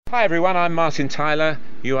Hi everyone, I'm Martin Tyler.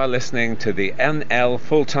 You are listening to the NL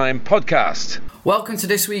Full-Time Podcast. Welcome to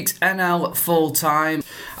this week's NL Full-Time.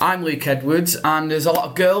 I'm Luke Edwards and there's a lot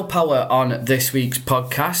of girl power on this week's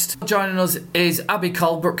podcast. Joining us is Abby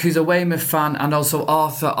Colebrook, who's a Weymouth fan and also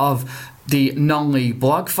author of the Non-League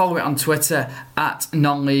blog. Follow it on Twitter at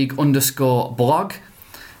nonleague_blog.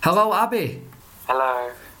 Hello Abby.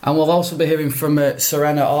 Hello. And we'll also be hearing from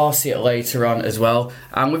Serena Orsic later on as well.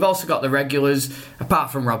 And we've also got the regulars,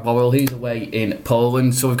 apart from Rob Worrell, he's away in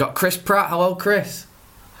Poland. So we've got Chris Pratt. Hello, Chris.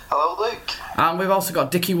 Hello, Luke. And we've also got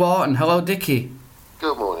Dickie Wharton. Hello, Dickie.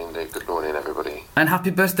 Good morning, Luke. Good morning, everybody. And happy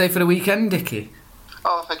birthday for the weekend, Dickie.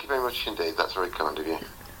 Oh, thank you very much indeed. That's very kind of you.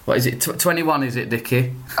 What is it, 21 is it,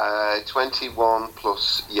 Dickie? 21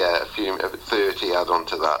 plus, a few 30 add on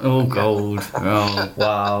to that. Oh, gold. Oh,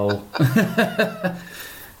 wow.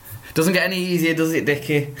 Doesn't get any easier, does it,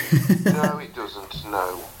 Dickie? No, it doesn't,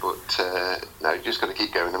 no. But, no, you just got to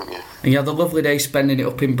keep going, haven't you? And you had a lovely day spending it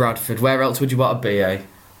up in Bradford. Where else would you want to be, eh?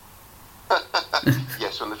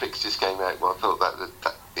 Yes, when the fixtures came out, well, I thought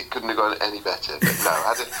that it couldn't have gone any better. But no,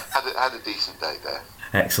 had a decent day there.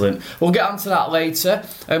 Excellent. We'll get on to that later.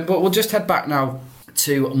 But we'll just head back now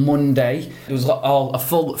to Monday. There was a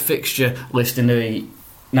full fixture list in the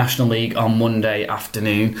National League on Monday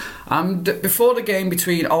afternoon. And before the game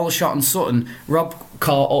between Aldershot and Sutton, Rob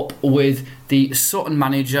caught up with the Sutton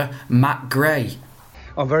manager, Matt Gray.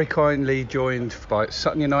 I'm very kindly joined by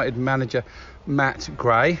Sutton United manager, Matt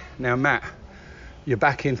Gray. Now, Matt, you're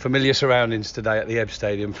back in familiar surroundings today at the Ebb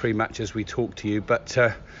Stadium, pre-match as we talk to you, but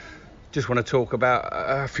just want to talk about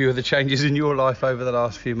a few of the changes in your life over the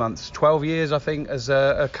last few months. 12 years, I think, as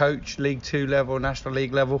a coach, League 2 level, National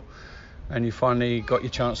League level, and you finally got your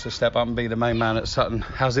chance to step up and be the main man at Sutton.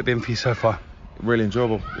 How's it been for you so far? Really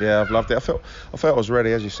enjoyable. Yeah, I've loved it. I felt I was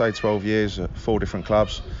ready, as you say, 12 years at 4 different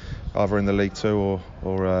clubs, either in the League 2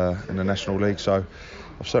 or in the National League. So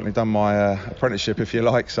I've certainly done my apprenticeship, if you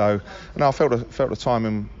like. So no, I felt the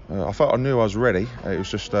timing. I knew I was ready. It was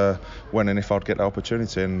just when and if I'd get the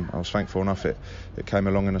opportunity, and I was thankful enough it came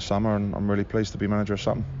along in the summer, and I'm really pleased to be manager of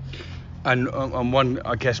Sutton. And one,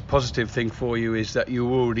 I guess, positive thing for you is that you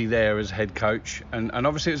were already there as head coach. And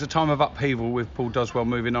obviously it was a time of upheaval with Paul Doswell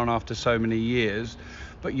moving on after so many years.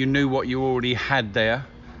 But you knew what you already had there.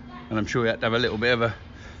 And I'm sure you had to have a little bit of a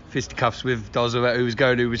fisticuffs with Doswell about who was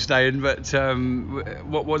going, who was staying. But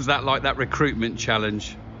what was that like, that recruitment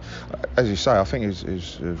challenge? As you say, I think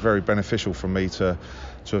it's very beneficial for me to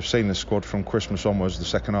have seen the squad from Christmas onwards, the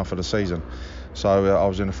second half of the season. So I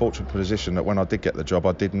was in a fortunate position that when I did get the job,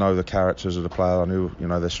 I did know the characters of the player. I knew,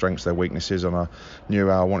 their strengths, their weaknesses, and I knew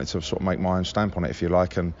how I wanted to sort of make my own stamp on it, if you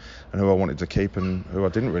like, and who I wanted to keep and who I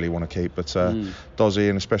didn't really want to keep. But Dozzy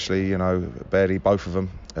and especially, Bairdy, both of them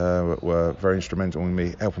were very instrumental in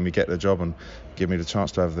me helping me get the job and give me the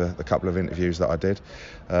chance to have the couple of interviews that I did.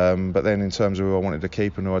 But then in terms of who I wanted to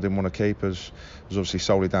keep and who I didn't want to keep, was obviously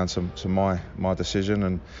solely down to my decision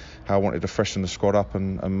and how I wanted to freshen the squad up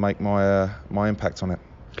and make my impact on it.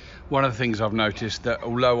 One of the things I've noticed that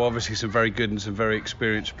although obviously some very good and some very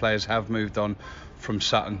experienced players have moved on from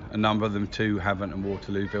Sutton, a number of them to Havant and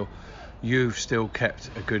Waterlooville, you've still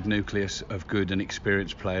kept a good nucleus of good and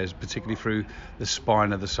experienced players, particularly through the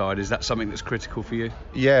spine of the side. Is that something that's critical for you?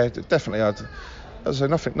 Yeah, definitely. I'd say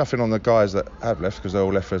nothing on the guys that have left, because they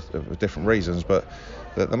all left for different reasons, but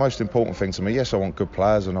the most important thing to me, yes, I want good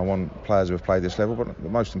players and I want players who have played this level, but the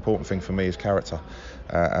most important thing for me is character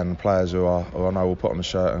and players who I know will put on the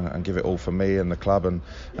shirt and give it all for me and the club and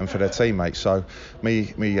for their teammates. So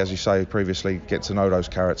me, as you say previously, get to know those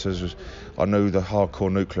characters. I knew the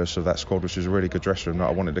hardcore nucleus of that squad, which was a really good dressing room that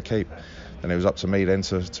I wanted to keep. And it was up to me then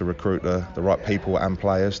to recruit the right people and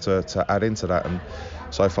players to add into that. And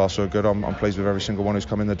so far so good. I'm pleased with every single one who's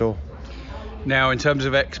come in the door. Now, in terms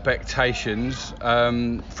of expectations,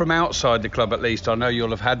 from outside the club at least, I know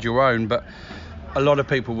you'll have had your own, but a lot of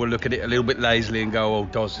people will look at it a little bit lazily and go, oh,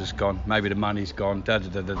 Doz has gone, maybe the money's gone,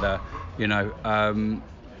 da-da-da-da-da,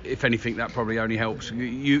 if anything, that probably only helps.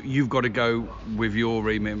 You've got to go with your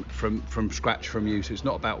remit from scratch from you, so it's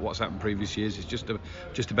not about what's happened previous years, it's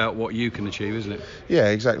just about what you can achieve, isn't it? Yeah,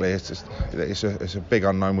 exactly. It's a big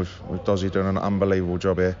unknown with Dozzy doing an unbelievable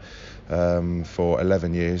job here for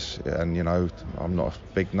 11 years, and I'm not a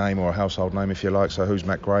big name or a household name, if you like, so who's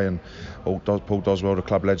Matt Gray and Paul Doswell, the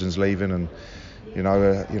club legends, leaving, and how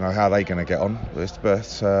are they going to get on?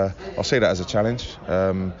 But I see that as a challenge.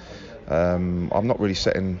 I'm not really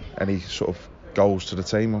setting any sort of goals to the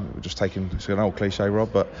team. We're just taking, it's an old cliche,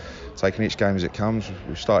 Rob, but taking each game as it comes.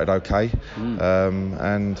 We've started okay,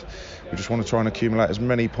 and we just want to try and accumulate as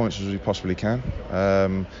many points as we possibly can.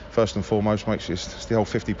 First and foremost, it's the whole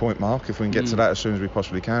 50-point mark. If we can get to that as soon as we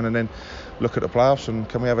possibly can, and then look at the playoffs and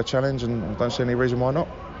can we have a challenge, and I don't see any reason why not.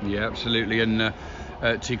 Yeah, absolutely. And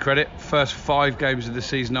to your credit, first 5 games of the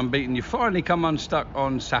season unbeaten. You finally come unstuck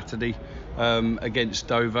on Saturday against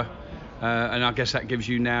Dover. And I guess that gives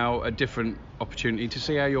you now a different opportunity to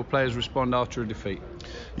see how your players respond after a defeat.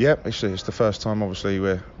 Yeah, it's the first time. Obviously,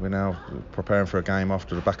 we're now preparing for a game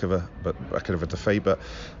after the back of a defeat. But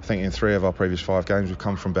I think in 3 of our previous 5 games, we've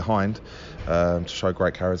come from behind to show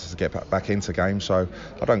great character to get back into games. So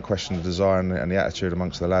I don't question the desire and the attitude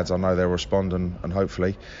amongst the lads. I know they'll respond, and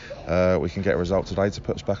hopefully we can get a result today to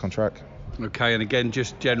put us back on track. Okay, and again,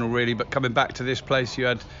 just general really, but coming back to this place, you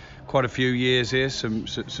had quite a few years here, some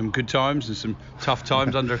good times and some tough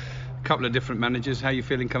times under a couple of different managers. How are you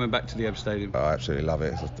feeling coming back to the Ebb Stadium? I absolutely love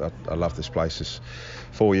it. I love this place. It's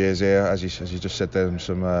 4 years here, as you just said there,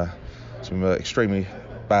 some extremely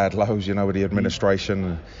bad lows, with the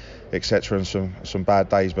administration, etc., and some bad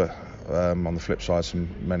days, but on the flip side, some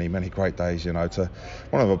many great days. To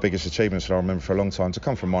one of our biggest achievements that I remember for a long time, to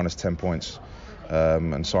come from minus 10 points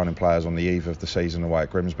and signing players on the eve of the season away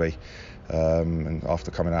at Grimsby. And after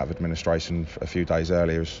coming out of administration a few days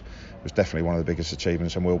earlier, was definitely one of the biggest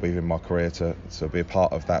achievements, and will be in my career, to be a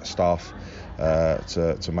part of that staff,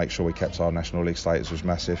 to make sure we kept our National League status was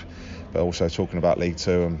massive. But also talking about League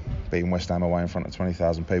Two and beating West Ham away in front of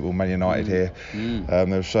 20,000 people, Man United here, there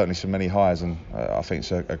were certainly some many highs, and I think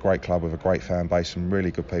it's a great club with a great fan base, some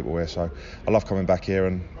really good people here. So I love coming back here,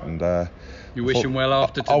 and you wish him well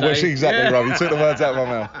after today. I wish, exactly, Rob. You took the words out of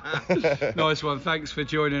my mouth. Nice one. Thanks for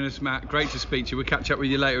joining us, Matt. Great to speak to you. We'll catch up with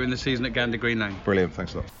you later in the season at Gander Green Lane. Brilliant.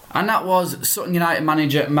 Thanks a lot. And that was Sutton United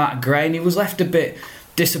manager Matt Gray, and he was left a bit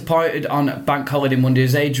disappointed on Bank Holiday Monday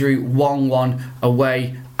as they drew 1-1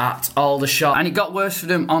 away at Aldershot. And it got worse for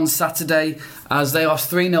them on Saturday as they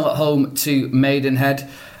lost 3-0 at home to Maidenhead.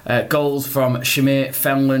 Goals from Shamir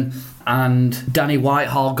Fenlon and Danny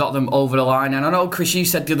Whitehall got them over the line. And I know, Chris, you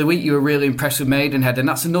said the other week you were really impressed with Maidenhead, and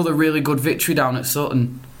that's another really good victory down at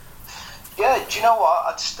Sutton. Yeah, do you know what?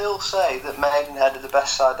 I'd still say that Maidenhead are the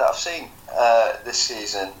best side that I've seen this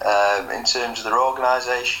season in terms of their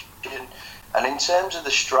organisation and in terms of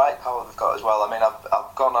the strike power they've got as well. I mean,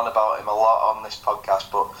 I've gone on about him a lot on this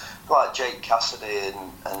podcast, but like Jake Cassidy,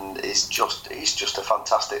 and he's just a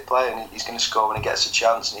fantastic player, and he's going to score when he gets a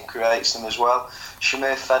chance, and he creates them as well.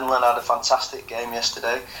 Shamir Fenlon had a fantastic game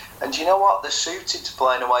yesterday, and do you know what? They're suited to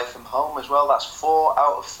playing away from home as well. That's 4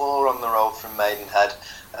 out of 4 on the road from Maidenhead,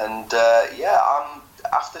 and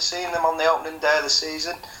after seeing them on the opening day of the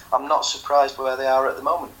season, I'm not surprised by where they are at the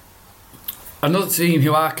moment. Another team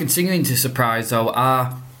who are continuing to surprise, though,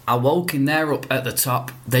 are Woking. They're up at the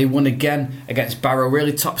top. They won again against Barrow.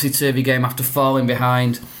 Really topsy-turvy game after falling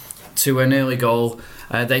behind to an early goal.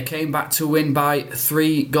 They came back to win by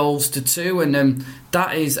 3-2, and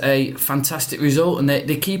that is a fantastic result, and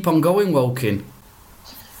they keep on going, Woking.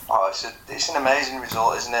 Oh, it's an amazing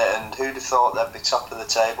result, isn't it? And who'd have thought they'd be top of the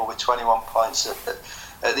table with 21 points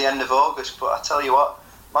at the end of August? But I tell you what,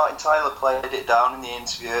 Martin Tyler played it down in the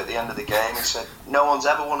interview at the end of the game. He said, no one's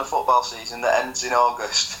ever won a football season that ends in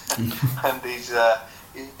August. And he's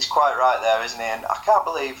quite right there, isn't he? And I can't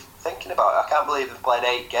believe, thinking about it, I can't believe they've played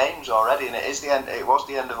 8 games already, and it was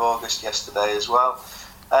the end of August yesterday as well.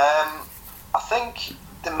 I think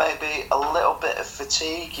there may be a little bit of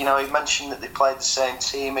fatigue. He mentioned that they played the same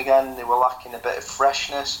team again. They were lacking a bit of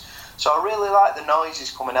freshness. So I really like the noises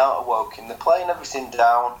coming out of Woking. They're playing everything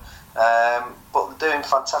down. But they're doing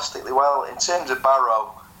fantastically well. In terms of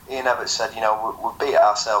Barrow, Ian Evatt said, we beat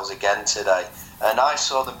ourselves again today. And I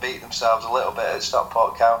saw them beat themselves a little bit at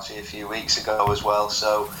Stockport County a few weeks ago as well.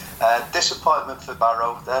 So disappointment for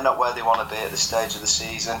Barrow. They're not where they want to be at this stage of the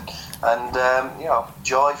season. And,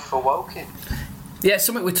 joy for Woking. Yeah,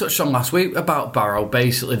 something we touched on last week about Barrow,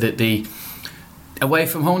 basically, that the away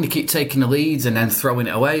from home, they keep taking the leads and then throwing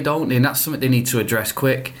it away, don't they? And that's something they need to address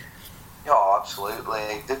quick. Oh,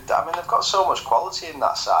 absolutely. They've got so much quality in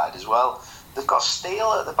that side as well. They've got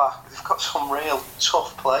Steele at the back. They've got some real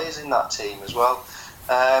tough players in that team as well.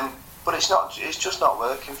 But it's just not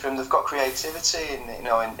working for them. They've got creativity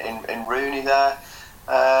in Rooney there.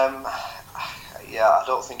 I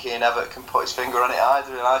don't think Ian Evatt can put his finger on it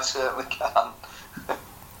either, and I certainly can.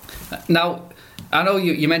 Now, I know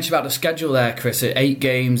you mentioned about the schedule there, Chris, 8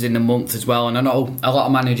 games in the month as well, and I know a lot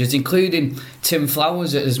of managers, including Tim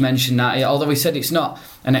Flowers, has mentioned that, although he said it's not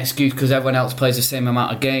an excuse because everyone else plays the same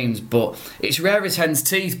amount of games, but it's rare as hen's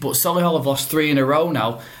teeth. But Solihull have lost 3 in a row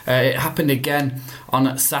now. It happened again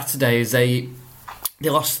on Saturday as they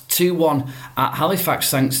lost 2-1 at Halifax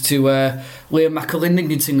thanks to Liam McAlinden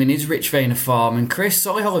continuing his rich vein of form. And Chris,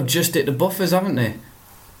 Solihull have just hit the buffers, haven't they?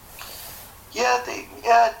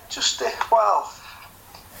 Well,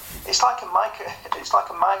 it's like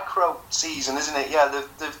a micro season, isn't it? Yeah,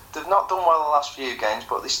 they've not done well the last few games,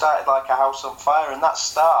 but they started like a house on fire, and that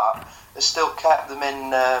start has still kept them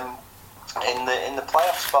in the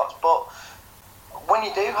playoff spots. But when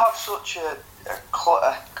you do have such a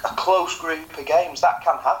close group of games, that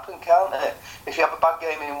can happen, can't it? If you have a bad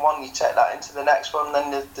game in one, you take that into the next one, and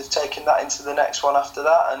then they've taken that into the next one after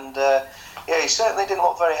that. And he certainly didn't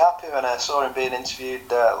look very happy when I saw him being interviewed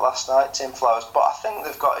last night, Tim Flowers. But I think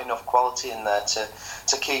they've got enough quality in there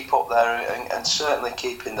to keep up there and certainly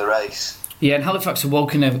keep in the race. Yeah, and Halifax and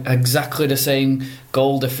Woking have exactly the same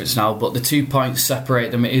goal difference now, but the 2 points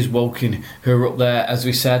separate them. It is Woking who are up there, as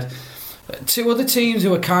we said. 2 other teams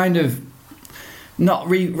who are kind of not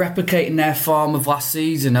replicating their form of last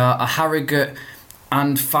season are Harrogate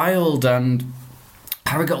and Fylde, and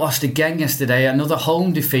Harrogate lost again yesterday, another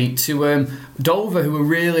home defeat to Dover, who were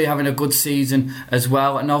really having a good season as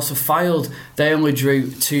well, and also Fylde, they only drew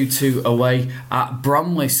 2-2 away at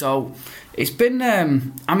Bromley. So it's been,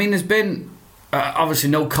 there's been obviously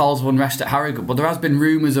no calls of unrest at Harrogate, but there has been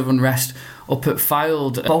rumours of unrest up at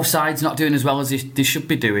Fylde. Both sides not doing as well as they should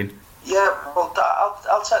be doing. Yeah, well,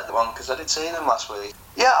 I'll take the one because I did see them last week.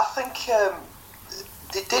 Yeah, I think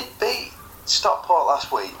they did beat Stockport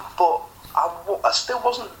last week, but I still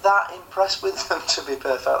wasn't that impressed with them, to be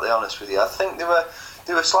perfectly honest with you. I think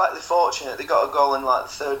they were slightly fortunate. They got a goal in like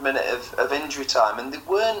the 3rd minute of injury time, and they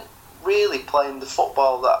weren't really playing the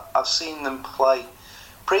football that I've seen them play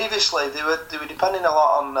previously. They were depending a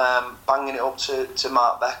lot on banging it up to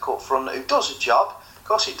Mark Beck up front, who does a job. Of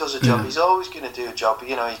course he does a job. He's always going to do a job.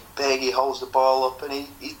 You know, he's big, he holds the ball up, and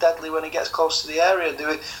he's deadly when he gets close to the area. They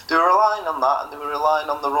were relying on that, and they were relying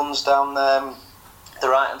on the runs down the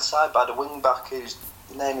right-hand side by the wing-back, whose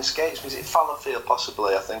name escapes me. Is it Fallowfield,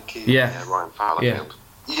 possibly, I think? Ryan Fallowfield.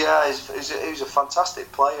 Yeah, he's a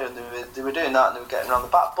fantastic player, and they were doing that, and they were getting around the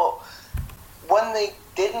back. But when they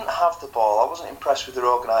didn't have the ball, I wasn't impressed with their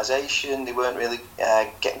organisation. They weren't really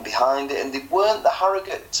getting behind it, and they weren't the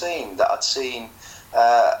Harrogate team that I'd seen.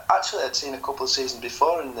 Actually, I'd seen a couple of seasons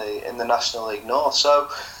before in the National League North. So,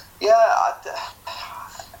 yeah,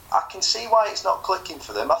 I can see why it's not clicking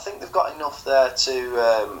for them. I think they've got enough there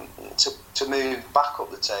to move back up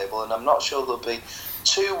the table, and I'm not sure they'll be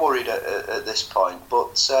too worried at this point.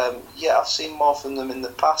 But I've seen more from them in the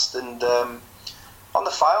past, and on the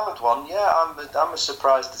Fylde one, I'm as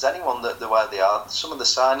surprised as anyone that they're where they are. Some of the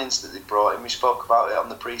signings that they brought in, we spoke about it on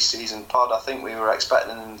the pre-season pod. I think we were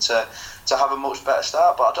expecting them to have a much better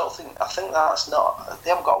start, but I think that's not. They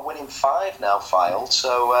haven't got a winning 5 now, Fylde.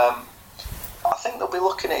 So I think they'll be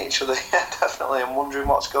looking at each other, definitely, and wondering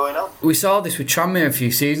what's going on. We saw this with Tranmere a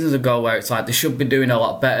few seasons ago, where it's like they should be doing a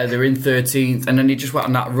lot better. They're in 13th, and then he just went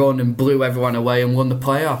on that run and blew everyone away and won the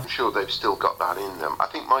playoff. I'm sure they've still got that in them. I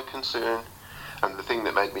think my concern, and the thing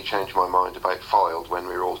that made me change my mind about Fylde when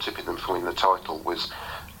we were all tipping them for winning the title, was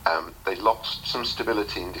they lost some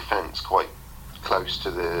stability in defence quite close to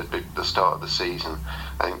the start of the season.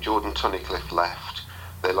 I think Jordan Tunnicliffe left.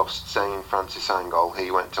 They lost Zane Francis Angol. He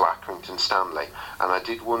went to Accrington Stanley, and I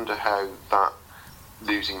did wonder how that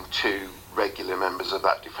losing 2 regular members of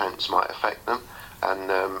that defence might affect them.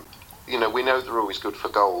 And we know they're always good for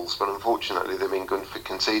goals, but unfortunately they've been good for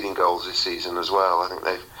conceding goals this season as well. I think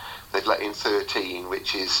they've let in 13,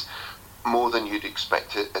 which is more than you'd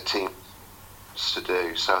expect a team to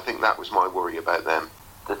do. So I think that was my worry about them.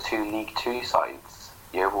 The 2 League 2 sides,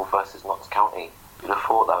 Yeovil versus Notts County, you'd have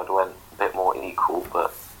thought that would have went a bit more equal,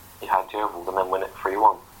 but you had Yeovil and then win it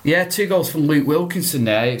 3-1. Yeah, 2 goals from Luke Wilkinson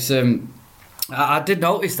there. It's I did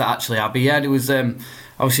notice that, actually, Abby. Yeah, there was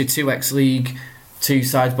obviously 2 ex-League 2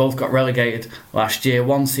 sides, both got relegated last year.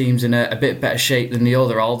 One seems in a bit better shape than the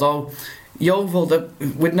other, although Yeovil,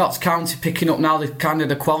 with Notts County picking up now,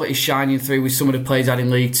 the quality shining through with some of the players had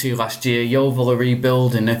in League 2 last year. Yeovil are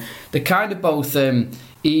rebuilding. They're kind of both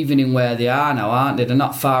even in where they are now, aren't they? They're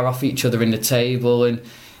not far off each other in the table, and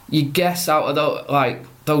you guess out of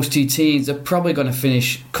those 2 teams, they're probably going to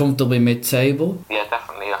finish comfortably mid-table. Yeah,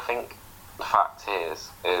 definitely. I think the fact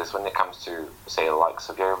is when it comes to, say, the likes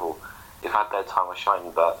of Yeovil, they've had their time of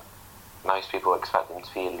shine, but most people expect them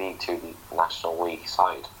to be a League 2 National League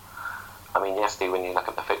side. I mean, yesterday, when you look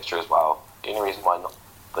at the fixture as well, the only reason why not.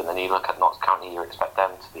 But then you look at Notts County, you expect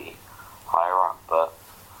them to be higher up. But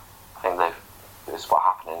I think this is what's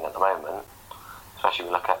happening at the moment. Especially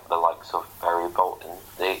when we look at the likes of Bury Bolton.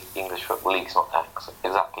 The English Football League's not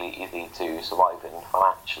exactly easy to survive in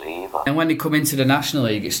financially either. And when they come into the National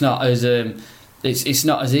League, it's not as it's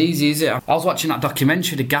not as easy, is it? I was watching that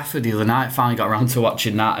documentary, The Gaffer, the other night. Finally got around to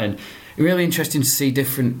watching that, and really interesting to see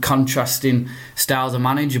different contrasting styles of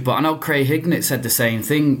manager. But I know Craig Hignett said the same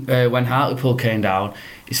thing when Hartlepool came down.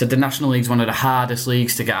 He said the National League's one of the hardest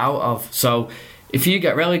leagues to get out of. So if you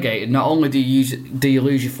get relegated, not only do you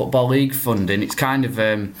lose your Football League funding, it's kind of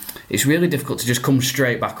it's really difficult to just come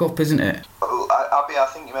straight back up, isn't it? Abby, I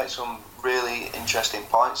think you make some really interesting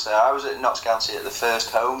points there. I was at Notts County at the first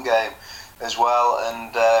home game as well,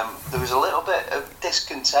 and there was a little bit of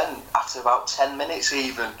discontent after about 10 minutes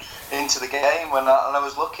even into the game, and I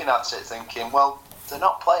was looking at it thinking, well, they're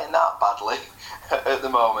not playing that badly at the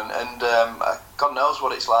moment, and God knows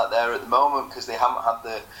what it's like there at the moment, because they haven't had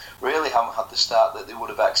the start that they would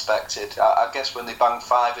have expected. I guess when they banged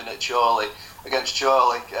 5 in at Chorley against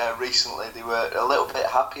Chorley recently, they were a little bit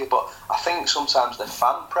happier, but I think sometimes the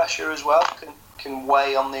fan pressure as well can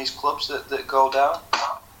weigh on these clubs that go down.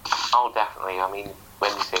 Oh, definitely. I mean,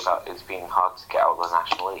 when you say that it's been hard to get out of the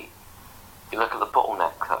National League, you look at the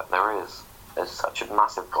bottleneck that there is. There's such a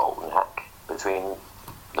massive bottleneck between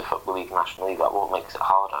the Football League and National League. That what makes it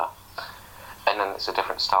harder. And then it's a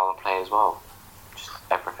different style of play as well. Just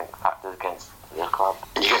everything factors against the club.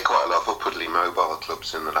 You get quite a lot of upwardly mobile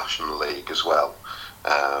clubs in the National League as well.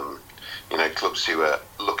 Clubs who are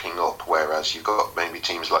looking up, whereas you've got maybe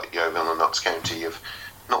teams like Yeovil and Notts County have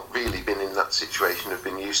not really been in that situation, have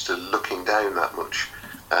been used to looking down that much.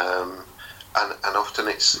 And often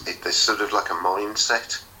there's sort of like a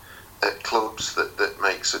mindset at clubs that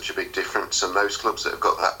makes such a big difference, and those clubs that have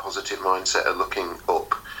got that positive mindset are looking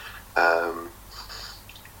up.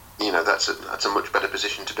 That's a much better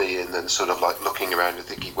position to be in than sort of like looking around and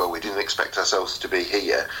thinking, well, we didn't expect ourselves to be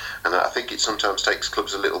here. And I think it sometimes takes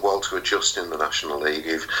clubs a little while to adjust in the National League,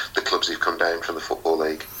 if the clubs who've come down from the Football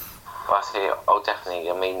League. Well, I say,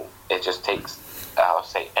 definitely. I mean, it just takes, I'll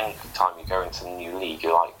say, any time you go into the new league,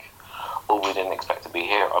 you're like, we didn't expect to be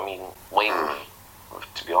here. I mean,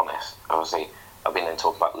 to be honest, I would say, I've been in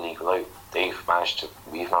talk about the league below. We've managed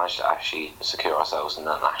to actually secure ourselves in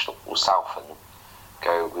the National South and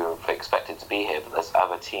we were expected to be here, but there's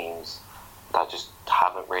other teams that just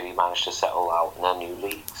haven't really managed to settle out in their new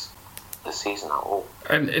leagues this season at all.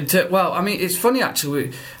 It's funny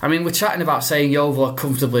actually. We're chatting about saying Yeovil are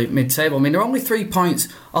comfortably mid-table. They're only 3 points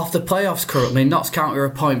off the playoffs currently. Notts County are a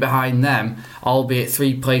point behind them, albeit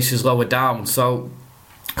 3 places lower down. So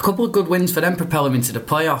a couple of good wins for them propel them into the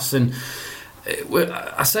playoffs. And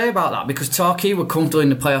I say about that because Torquay were comfortable in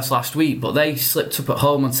the playoffs last week, but they slipped up at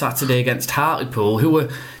home on Saturday against Hartlepool, who were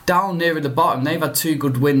down near the bottom. They've had 2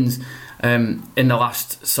 good wins in the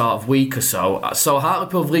last sort of week or so. So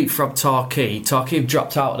Hartlepool have leapfrogged Torquay. Torquay have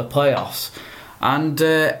dropped out of the playoffs. And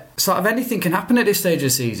sort of anything can happen at this stage of the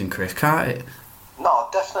season, Chris, can't it? No,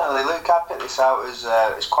 definitely. Luke, I picked this out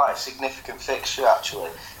as quite a significant fixture,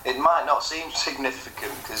 actually. It might not seem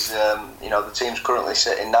significant because, the team's currently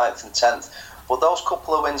sitting 9th and 10th. But those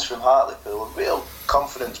couple of wins from Hartlepool are real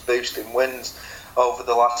confidence-boosting wins over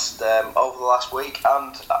the last week.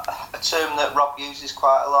 And a term that Rob uses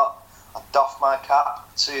quite a lot, I doff my cap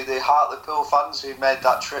to the Hartlepool fans who made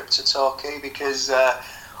that trip to Torquay, because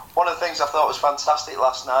one of the things I thought was fantastic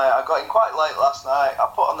last night, I got in quite late last night, I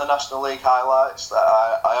put on the National League highlights that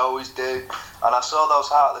I always do, and I saw those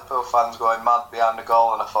Hartlepool fans going mad behind the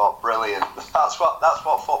goal, and I thought, brilliant. That's what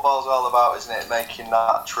football's all about, isn't it? Making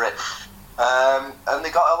that trip. And they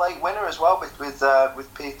got a late winner as well with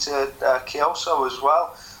Peter Chioso as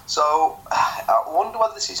well. So I wonder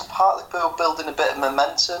whether this is Hartlepool building a bit of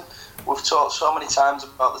momentum. We've talked so many times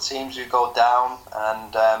about the teams who go down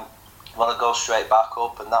and want to go straight back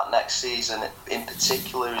up, and that next season in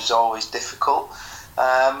particular is always difficult.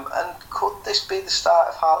 And could this be the start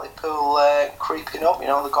of Hartlepool creeping up?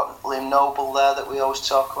 They've got Liam Noble there that we always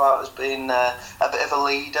talk about as being a bit of a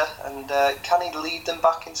leader, and can he lead them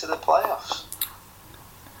back into the playoffs?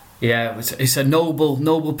 Yeah, it's a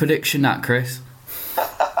noble prediction, that, Chris.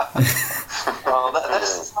 Well,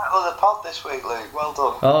 that's the title of the pod this week, Luke. Well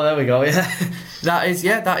done. Oh, there we go. Yeah,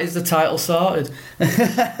 that is the title sorted.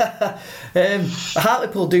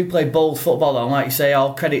 Hartlepool do play bold football, though. Like you say,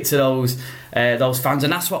 all credit to those fans,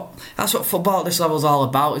 and that's what football at this level is all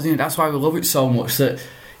about, isn't it? That's why we love it so much. That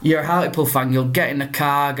you're a Hartlepool fan, you'll get in the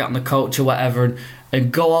car, get on the coach or whatever,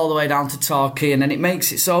 and go all the way down to Torquay, and then it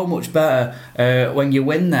makes it so much better when you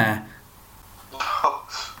win there.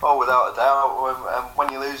 Oh, without a doubt.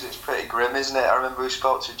 when you lose, it's pretty grim, isn't it? I remember we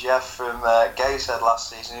spoke to Jeff from Gateshead last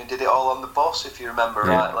season, who did it all on the bus, if you remember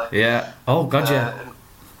rightly. Yeah. Oh, God, yeah.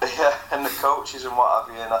 And the coaches and what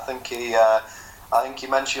have you. And I think he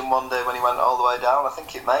mentioned one day when he went all the way down, I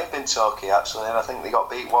think it may have been Torquay actually, and I think they got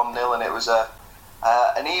beat 1-0, and it was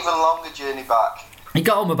an even longer journey back. He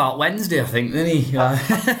got home about Wednesday, I think, didn't he? Yeah.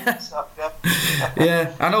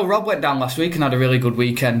 I know Rob went down last week and had a really good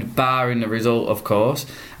weekend, barring the result, of course.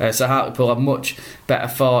 So Hartlepool have much better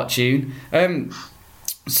fortune.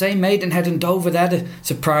 Same Maidenhead and Dover, they're the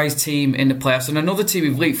surprise team in the playoffs. And another team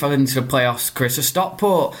who've leapfrogged into the playoffs, Chris, is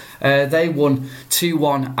Stockport. They won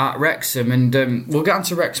 2-1 at Wrexham. And we'll get on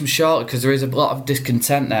to Wrexham shortly because there is a lot of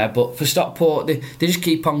discontent there. But for Stockport, they just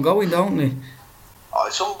keep on going, don't they? Oh,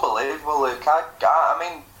 it's unbelievable, Luke. I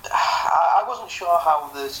mean, I wasn't sure how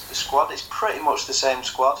the squad is pretty much the same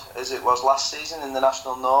squad as it was last season in the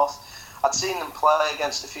National North. I'd seen them play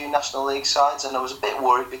against a few National League sides, and I was a bit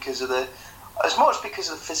worried because of the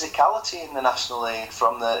physicality in the National League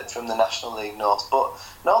from the National League North. But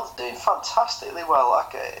no, they're doing fantastically well.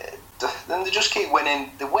 Then they just keep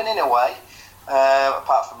winning. They're winning away.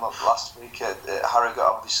 Apart from last week at Harrogate,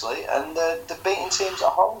 obviously, and they're beating teams at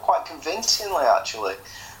home quite convincingly, actually.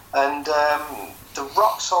 And they're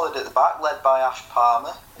rock solid at the back, led by Ash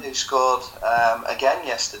Palmer, who scored again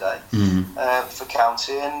yesterday for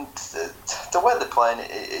County. And the way they're playing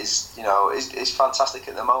is fantastic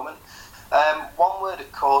at the moment. One word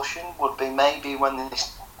of caution would be maybe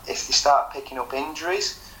if they start picking up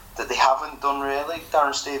injuries that they haven't done really.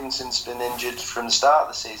 Darren Stevenson's been injured from the start of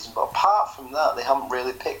the season, but apart from that, they haven't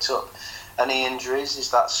really picked up any injuries.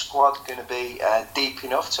 Is that squad going to be deep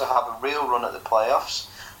enough to have a real run at the playoffs?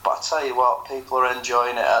 But I tell you what, people are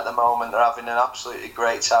enjoying it at the moment. They're having an absolutely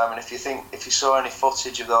great time. And if you saw any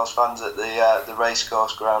footage of those fans at the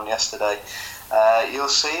racecourse ground yesterday, you'll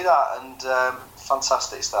see that. And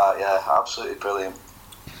fantastic start, yeah, absolutely brilliant.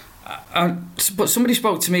 But somebody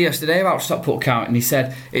spoke to me yesterday about Stockport County, and he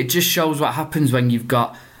said it just shows what happens when you've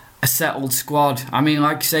got a settled squad. I mean,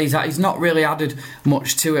 like you say, he's not really added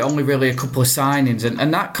much to it, only really a couple of signings,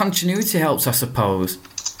 and that continuity helps, I suppose.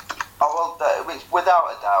 Oh, well,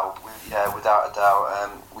 without a doubt.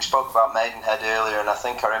 We spoke about Maidenhead earlier, and I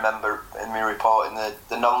think I remember in me reporting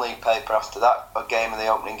the non-league paper after that game of the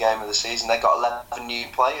opening game of the season, they got 11 new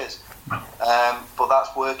players. But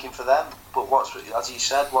that's working for them. But as you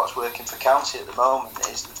said, what's working for County at the moment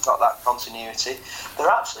is they've got that continuity. They're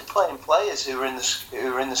actually playing players who were in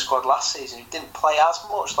the squad last season who didn't play as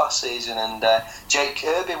much last season, and Jake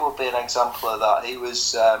Kirby would be an example of that.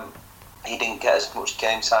 He didn't get as much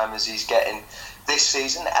game time as he's getting this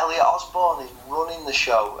season. Elliot Osborne is running the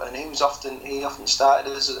show, and he often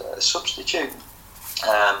started as a substitute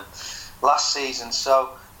last season.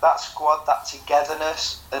 So that squad, that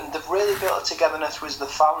togetherness, and they've really built a togetherness with the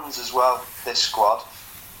fans as well, this squad.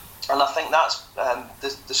 And I think that's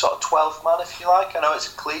the sort of 12th man, if you like. I know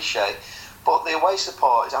it's a cliche, but the away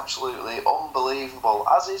support is absolutely unbelievable,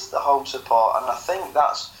 as is the home support. And I think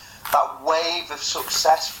that wave of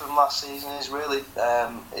success from last season is really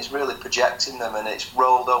projecting them, and it's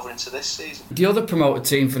rolled over into this season. The other promoted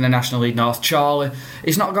team from the National League North, Chorley,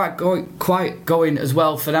 it's not quite going as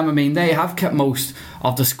well for them. I mean, they have kept most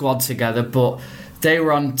of the squad together, but they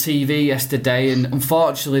were on TV yesterday, and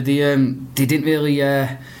unfortunately they didn't really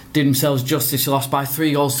do themselves justice. They lost by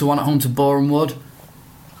 3-1 at home to Boreham Wood.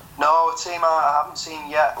 No, a team I haven't seen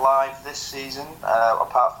yet live this season,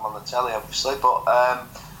 apart from on the telly, obviously, but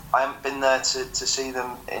I haven't been there to see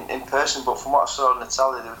them in person. But from what I saw on the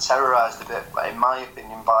telly, they were terrorised a bit, in my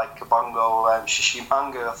opinion, by Kabongo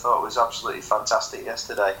Shishimango. I thought it was absolutely fantastic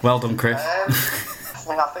yesterday. Well done, Chris.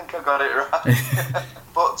 I think I got it right.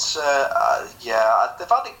 But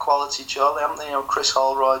they've added quality, Charlie, haven't they? You know, Chris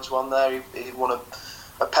Holroyd's one there. He won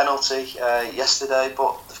a penalty yesterday,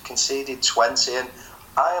 but they've conceded 20, and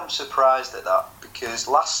I am surprised at that, because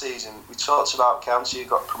last season we talked about County who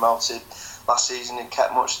got promoted last season and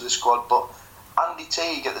kept much of the squad, but Andy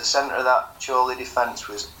Teague at the centre of that Chorley defence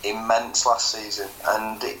was immense last season,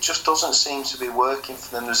 and it just doesn't seem to be working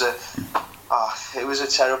for them. It was a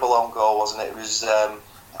terrible own goal, wasn't it?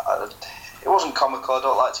 It wasn't comical. I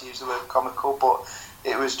don't like to use the word comical, but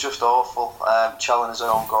it was just awful. Challoner's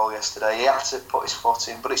own goal yesterday, he had to put his foot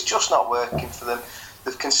in, but it's just not working for them.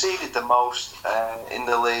 They've conceded the most in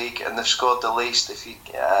the league, and they've scored the least. As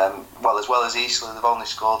well as Eastleigh, they've only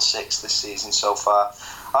scored 6 this season so far.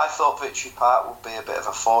 I thought Victory Park would be a bit of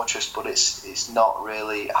a fortress, but it's not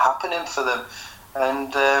really happening for them.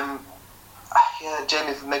 And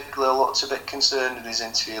Jamie Vigler looked a bit concerned in his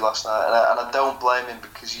interview last night, and I don't blame him,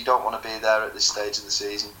 because you don't want to be there at this stage of the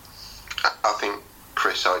season. I think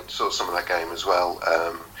Chris, I saw some of that game as well.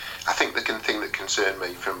 I think the thing that concerned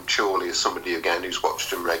me from Chorley, as somebody again who's watched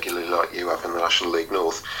them regularly like you have in the National League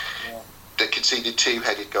North, they conceded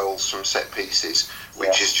 2-headed goals from set pieces,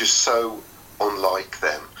 which is just so unlike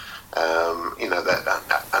them.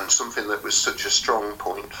 And something that was such a strong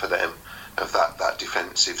point for them of that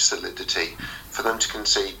defensive solidity, for them to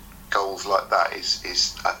concede goals like that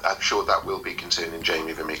is I'm sure that will be concerning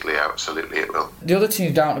Jamie Vermiglio. Absolutely it will. The other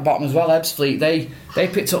teams down at the bottom as well, Ebbsfleet, they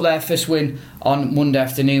picked up their first win on Monday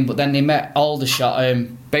afternoon, but then they met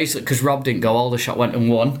Aldershot, basically because Rob didn't go. Aldershot went and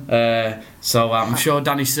won, so I'm sure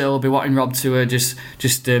Danny Searle will be wanting Rob to just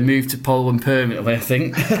move to Poland permanently, I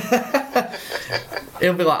think.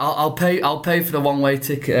 He'll be like, I'll pay for the one-way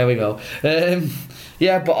ticket. There we go.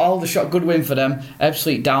 Yeah, but Aldershot, good win for them.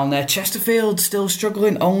 Ebbsfleet down there. Chesterfield still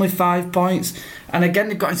struggling, only 5 points. And again,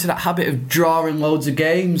 they've got into that habit of drawing loads of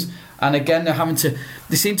games. And again,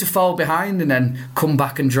 they seem to fall behind and then come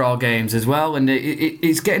back and draw games as well. And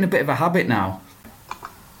it's getting a bit of a habit now.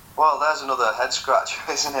 Well, there's another head scratcher,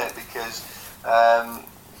 isn't it? Because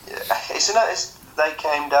they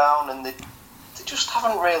came down and they just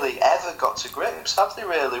haven't really ever got to grips, have they?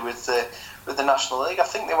 Really, with the National League. I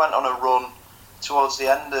think they went on a run towards the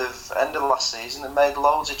end of last season and made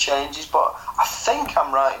loads of changes, but I think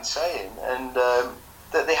I'm right in saying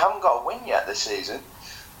that they haven't got a win yet this season,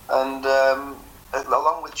 and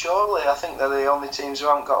along with Chorley, I think they're the only teams who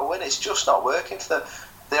haven't got a win. It's just not working for them.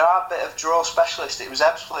 They are a bit of draw specialist. It was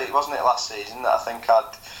Ebbsfleet, wasn't it, last season, that I think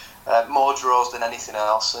had more draws than anything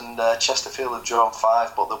else, and Chesterfield have drawn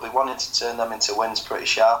 5, but they'll be wanting to turn them into wins pretty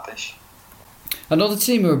sharpish. Another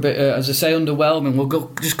team who are a bit, as I say, underwhelming. We'll go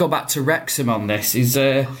back to Wrexham on this. There's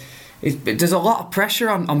a lot of pressure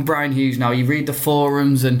on Brian Hughes now. You read the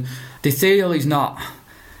forums, and they feel he's not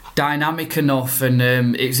dynamic enough, and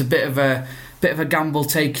it's a bit of a gamble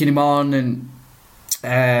taking him on, and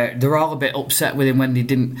they're all a bit upset with him when they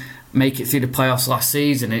didn't make it through the playoffs last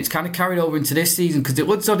season. And it's kind of carried over into this season because it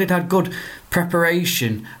looks like they'd had good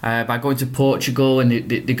preparation by going to Portugal, and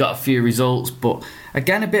they got a few results, but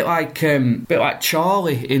again, a bit like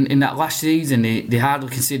Charlie in that last season, they hardly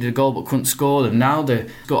conceded a goal but couldn't score them. Now they're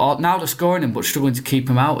scoring them but struggling to keep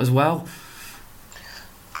them out as well.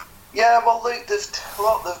 Yeah, well, they've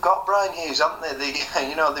got Brian Hughes, haven't they?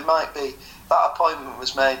 They might be. That appointment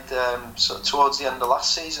was made towards the end of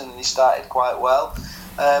last season, and he started quite well.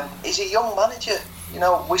 He's a young manager.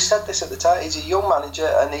 We said this at the time. He's a young manager,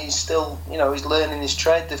 and he's still, he's learning his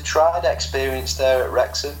trade. They've tried experience there at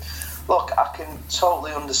Wrexham. Look, I can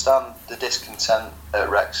totally understand the discontent at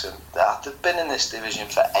Wrexham. They've been in this division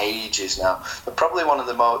for ages now. They're probably one of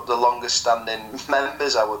the longest-standing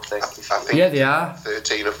members, I would think. I think yeah, they are.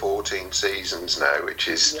 13 or 14 seasons now, which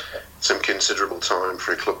is some considerable time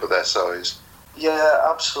for a club of their size. Yeah,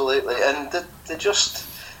 absolutely. And they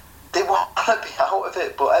want to be out of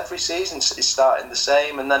it, but every season is starting the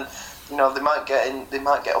same. And then, they might get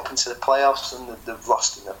up into the playoffs, and they've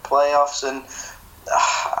lost in the playoffs. And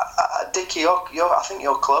Dickie, I think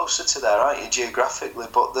you're closer to there, aren't you, geographically?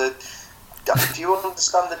 But do you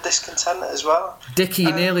understand the discontent as well? Dickie,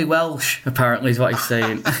 you're nearly Welsh, apparently, is what he's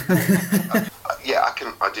saying. Yeah,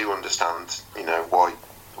 I do understand,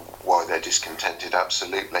 why they're discontented.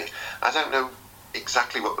 Absolutely. I don't know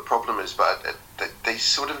exactly what the problem is, but they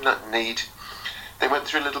sort of need. They went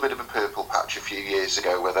through a little bit of a purple patch a few years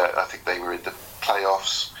ago, where I think they were in the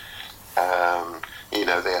playoffs.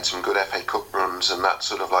 They had some good FA Cup runs, and that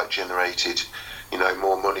sort of generated,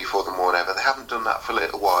 more money for them or whatever. They haven't done that for a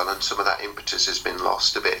little while, and some of that impetus has been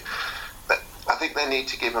lost a bit. But I think they need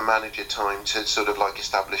to give a manager time to sort of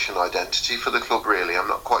establish an identity for the club, really. I'm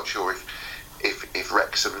not quite sure if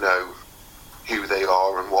Wrexham know who they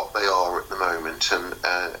are and what they are at the moment, and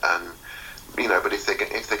but if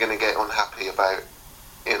they're going to get unhappy about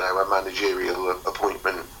a managerial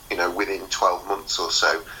appointment within 12 months or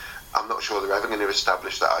so, I'm not sure they're ever going to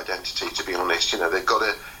establish that identity, to be honest. They've got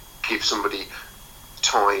to give somebody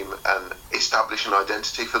time and establish an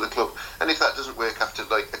identity for the club, and if that doesn't work after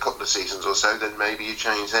a couple of seasons or so, then maybe you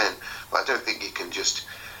change then. But I don't think you can just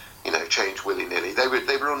change willy-nilly. They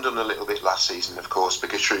were undone a little bit last season, of course,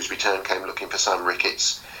 because Shrewsbury Town came looking for Sam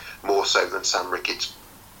Ricketts, more so than Sam Ricketts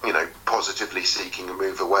positively seeking a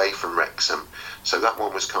move away from Wrexham. So that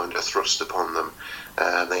one was kind of thrust upon them.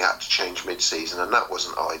 They had to change mid-season, and that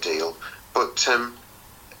wasn't ideal. But I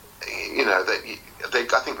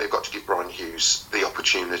think they've got to give Brian Hughes the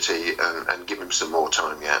opportunity and give him some more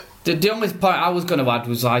time. Yeah. The only point I was going to add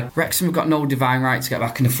was Wrexham have got no divine right to get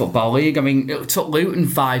back in the Football League. I mean, it took Luton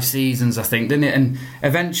 5 seasons, I think, didn't it? And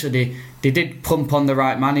eventually they did plump on the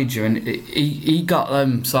right manager, and he got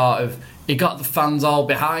them sort of he got the fans all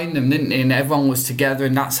behind him, didn't he? And everyone was together,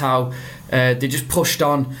 and that's how they just pushed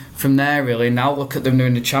on from there, really. Now look at them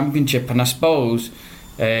doing the Championship, and I suppose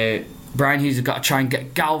Brian Hughes has got to try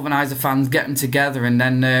and galvanise the fans, get them together, and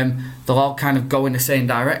then they'll all kind of go in the same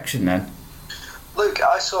direction then. Luke,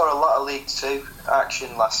 I saw a lot of League Two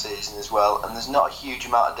action last season as well, and there's not a huge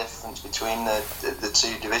amount of difference between the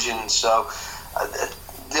two divisions. So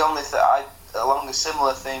the only thing, along a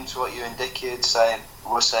similar theme to what you and Dickie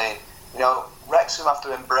were saying, Wrexham have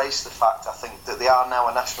to embrace the fact, I think, that they are now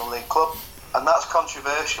a National League club, and that's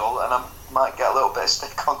controversial, and I might get a little bit of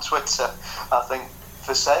stick on Twitter, I think,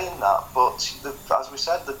 for saying that, but as we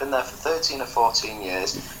said, they've been there for 13 or 14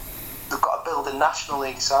 years. They've got to build a National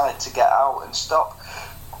League side to get out and stop.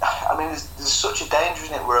 I mean, there's such a danger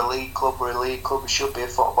in it. We're a league club, we should be a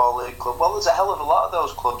Football League club. Well, there's a hell of a lot of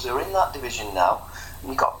those clubs who are in that division now, and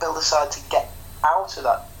you've got to build a side to get out of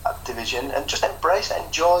that division and just embrace it,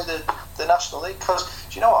 enjoy the National League, because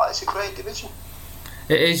do you know what, it's a great division.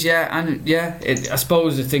 It is, yeah, and I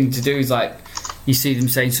suppose the thing to do is, like, you see them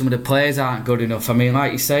saying some of the players aren't good enough. I mean,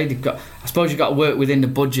 like you say, I suppose you've got to work within the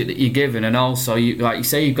budget that you're given, and also, like you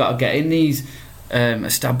say, you've got to get in these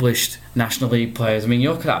established National League players. I mean, you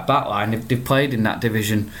look at that back line, they've played in that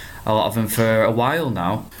division, a lot of them, for a while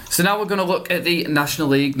now. So now we're going to look at the National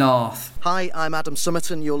League North. Hi, I'm Adam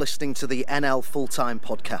Summerton. You're listening to the NL Full-Time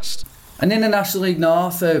Podcast. And in the National League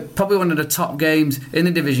North, probably one of the top games in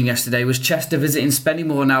the division yesterday was Chester visiting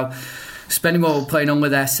Spennymoor. Now, Spennymoor were playing only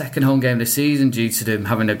their second home game of the season due to them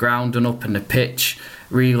having the ground done up and the pitch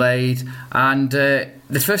relayed. And the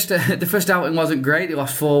first outing wasn't great. They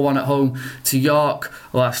lost 4-1 at home to York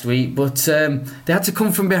last week, but they had to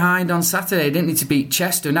come from behind on Saturday, didn't they, to beat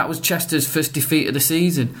Chester, and that was Chester's first defeat of the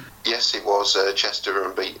season. Yes, it was. Chester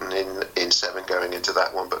unbeaten in 7 going into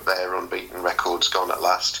that one, but their unbeaten record's gone at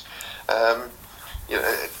last.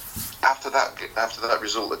 After that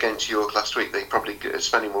result against York last week,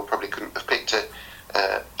 Spennymoor probably couldn't have picked a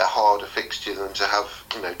harder fixture than to have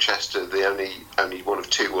Chester, the only one of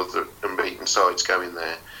 2 other unbeaten sides going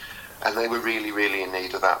there, and they were really, really in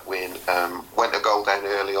need of that win. Went a goal down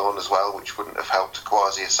early on as well, which wouldn't have helped.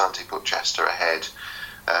 Kwasi Asante put Chester ahead.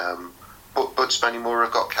 But Spennymoor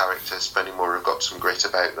have got character. Spennymoor have got some grit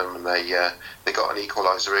about them, and they got an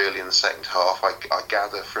equaliser early in the second half. I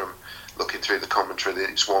gather from looking through the commentary that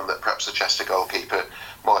it's one that perhaps the Chester goalkeeper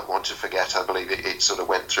might want to forget. I believe it sort of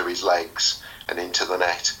went through his legs and into the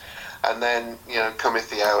net. And then, cometh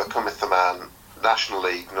the hour, cometh the man. National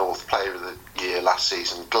League North Player of the Year last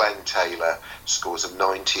season, Glenn Taylor, scores a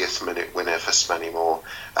 90th minute winner for Spennymoor,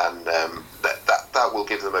 and that will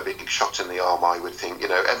give them a big shot in the arm, I would think.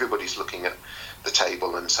 Everybody's looking at the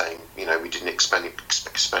table and saying, we didn't expect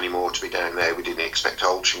Spennymoor to be down there, we didn't expect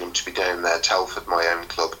Altrincham to be down there, Telford, my own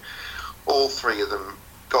club. All 3 of them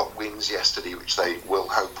got wins yesterday, which they will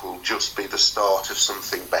hope will just be the start of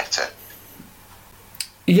something better.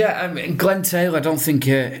 Yeah, I mean, Glenn Taylor, I don't think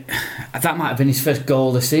that might have been his first goal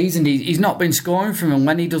of the season. He's not been scoring from him.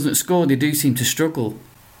 When he doesn't score, they do seem to struggle.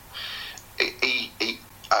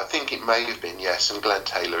 I think it may have been, yes. And Glenn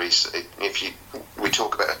Taylor is, we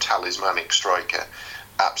talk about a talismanic striker,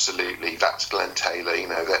 absolutely, that's Glenn Taylor.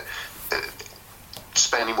 That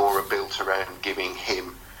Spennymoor are built around giving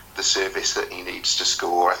him the service that he needs to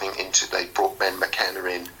score. I think they brought Ben McKenna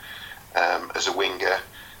in as a winger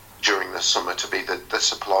during the summer to be the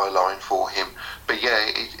supply line for him. But yeah,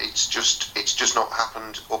 it's just not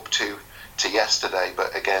happened up to yesterday.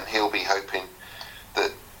 But again, he'll be hoping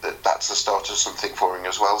that's the start of something for him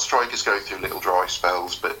as well. Strikers go through little dry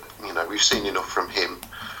spells, but we've seen enough from him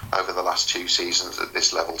over the last 2 seasons at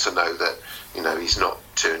this level to know that he's not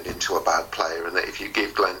turned into a bad player, and that if you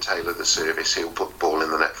give Glenn Taylor the service, he'll put the ball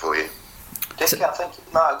in the net for you. Dickie, I think he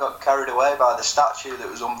might have got carried away by the statue that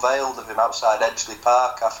was unveiled of him outside Edgeley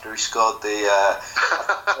Park after he scored the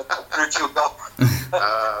crucial goal.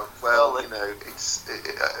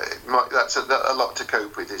 That's a lot to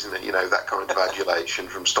cope with, isn't it? That kind of adulation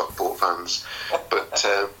from Stockport fans. But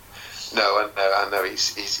no, I know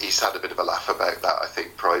he's had a bit of a laugh about that, I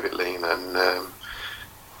think, privately, and.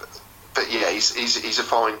 But yeah, he's a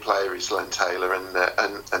fine player, is Glenn Taylor, and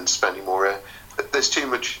Spennymoor. There's too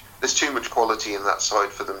much quality in that side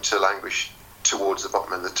for them to languish towards the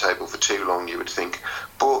bottom of the table for too long, you would think.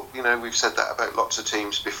 But we've said that about lots of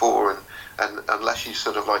teams before, and unless you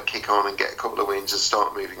sort of like kick on and get a couple of wins and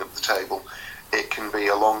start moving up the table, it can be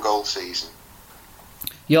a long goal season.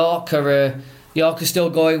 York are still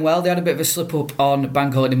going well. They had a bit of a slip up on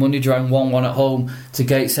Bank Holiday Monday, drawing 1-1 at home to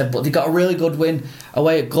Gateshead, but they got a really good win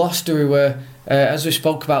away at Gloucester, who were, as we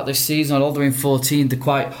spoke about this season, although they're in 14th, they're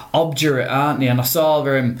quite obdurate, aren't they? And I saw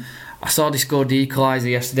I saw they scored the equaliser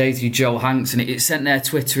yesterday through Joe Hanks, and it sent their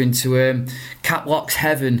Twitter into Catlock's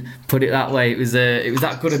heaven. Put it that way. It was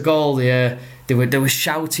that good a goal. They were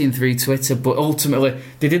shouting through Twitter, but ultimately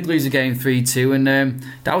they did lose the game 3-2, and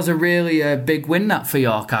that was a really big win that for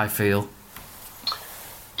York, I feel.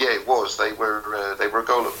 Yeah, it was. They were a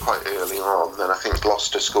goal up quite early on. Then I think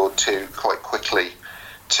Gloucester scored 2 quite quickly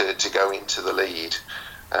to go into the lead.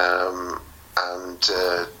 And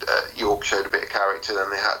York showed a bit of character. Then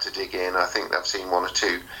they had to dig in. I think I've seen 1 or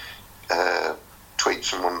 2 tweets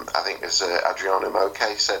from one. I think as Adriano Moke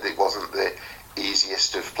said, it wasn't the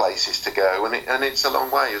easiest of places to go, and it's a long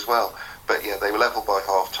way as well. But yeah, they were level by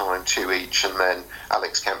half time, 2 each, and then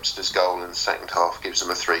Alex Kempster's goal in the second half gives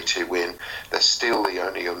them a 3-2 win. They're still the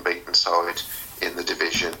only unbeaten side in the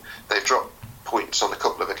division. They've dropped points on a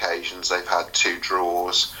couple of occasions. They've had 2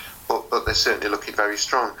 draws, but they're certainly looking very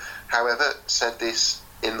strong. However, said this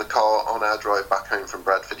in the car on our drive back home from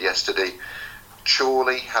Bradford yesterday,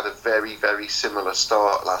 Chorley had a very, very similar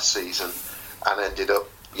start last season and ended up,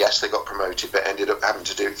 yes, they got promoted, but ended up having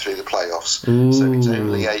to do it through the playoffs. Ooh. So it's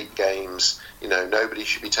only 8 games. You know, nobody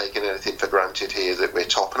should be taking anything for granted here that we're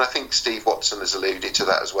top. And I think Steve Watson has alluded to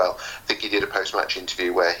that as well. I think he did a post-match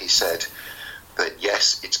interview where he said that,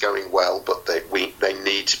 yes, it's going well, but they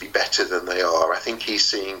need to be better than they are. I think he's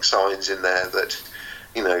seeing signs in there that,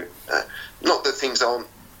 you know, not that things aren't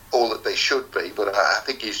all that they should be, but I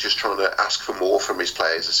think he's just trying to ask for more from his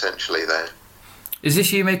players, essentially, there. Is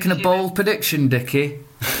this you making a bold prediction, Dickie?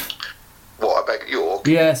 What, about York?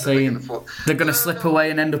 Yeah, saying they're going to slip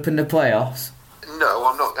away and end up in the playoffs? No,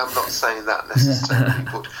 I'm not saying that necessarily.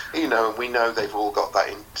 But, you know, and we know they've all got that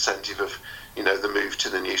incentive of, you know, the move to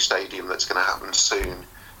the new stadium that's going to happen soon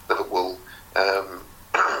that will,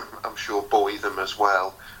 I'm sure, buoy them as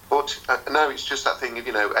well. But no, it's just that thing of,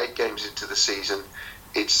 you know, 8 games into the season,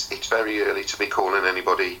 it's very early to be calling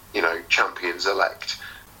anybody, you know, champions elect.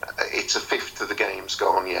 It's a fifth of the games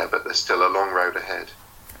gone, yeah, but there's still a long road ahead.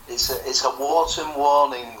 It's a Wharton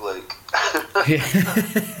warning, Luke.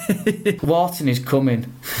 Wharton is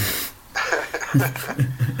coming.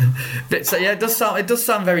 So yeah, it does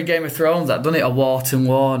sound very Game of Thrones, that, doesn't it? A Wharton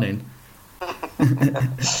warning. I'm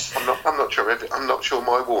not sure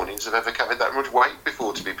my warnings have ever carried that much weight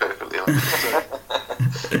before, to be perfectly honest.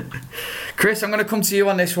 Chris, I'm going to come to you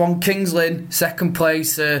on this one. Kings Lynn, second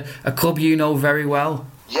place, a club you know very well.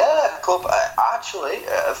 Yeah, club. Actually,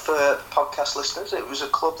 for podcast listeners, it was a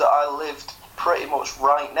club that I lived pretty much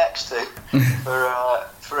right next to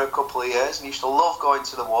for a couple of years, and used to love going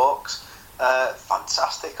to the walks.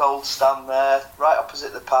 Fantastic old stand there, right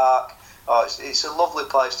opposite the park. Oh, it's a lovely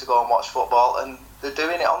place to go and watch football, and they're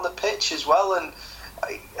doing it on the pitch as well. And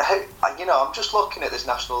you know, I'm just looking at this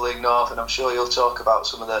National League North, and I'm sure you'll talk about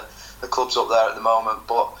some of the clubs up there at the moment,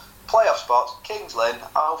 but playoff spots: Kings Lynn,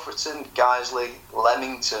 Alfreton, Guiseley,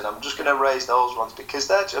 Leamington. I'm just going to raise those ones because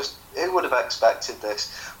they're just, who would have expected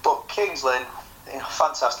this? But Kings Lynn, you know,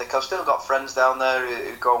 fantastic. I've still got friends down there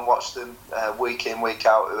who go and watch them week in, week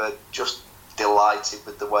out, who are just delighted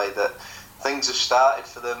with the way that things have started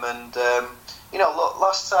for them. And you know, look,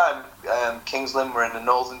 last time Kings Lynn were in the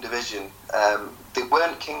Northern Division, they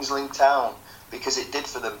weren't Kings Lynn Town, because it did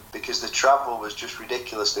for them, because the travel was just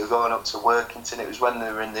ridiculous. They were going up to Workington. It was when they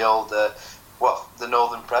were in the old the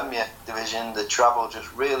Northern Premier Division. The travel just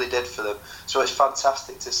really did for them. So it's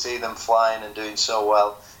fantastic to see them flying and doing so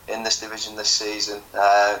well in this division this season.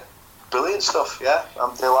 Brilliant stuff, yeah.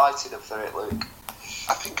 I'm delighted for it, Luke.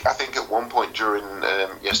 I think at one point during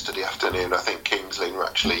yesterday afternoon, I think Kings Lynn were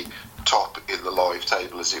actually top in the live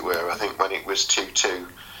table, as it were. I think when it was 2-2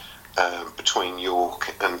 between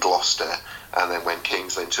York and Gloucester, and then when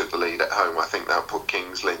Kings Lynn took the lead at home, I think that put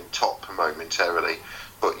Kings Lynn top momentarily.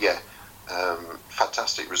 But yeah,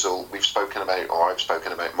 fantastic result. I've spoken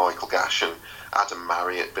about Michael Gash and Adam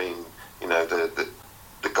Marriott being, you know, the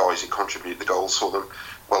guys who contribute the goals for them.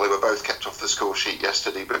 Well, they were both kept off the score sheet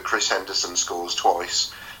yesterday, but Chris Henderson scores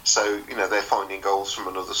twice. So, you know, they're finding goals from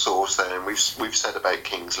another source there. And we've said about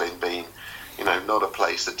Kings Lynn being, you know, not a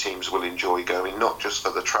place that teams will enjoy going, not just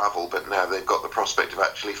for the travel, but now they've got the prospect of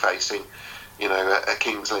actually facing, you know, a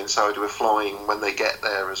Kings Lynn side who are flying when they get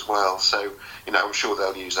there as well. So, you know, I'm sure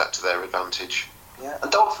they'll use that to their advantage. Yeah, and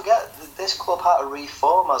don't forget, this club had a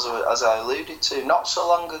reform, as I alluded to, not so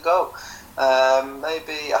long ago.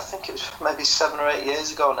 I think it was maybe 7 or 8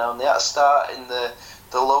 years ago now, and they had to start in the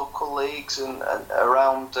local leagues and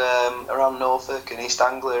around Norfolk and East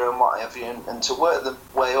Anglia and what have you, and to work the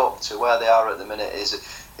way up to where they are at the minute is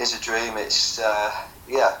a dream. It's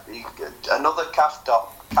another cap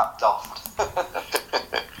doffed.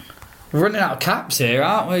 We're running out of caps here,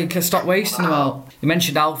 aren't we? Can stop wasting them all. You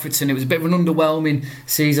mentioned Alfreton. It was a bit of an underwhelming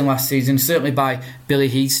season last season, certainly by Billy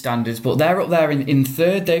Heath standards. But they're up there in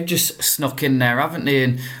third. They've just snuck in there, haven't they?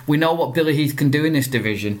 And we know what Billy Heath can do in this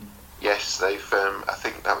division. Yes, they've. I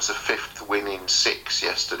think that was the 5th win in 6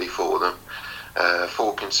 yesterday for them.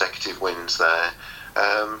 4 consecutive wins there,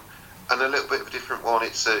 and a little bit of a different one.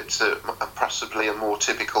 It's possibly a more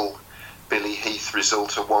typical Billy Heath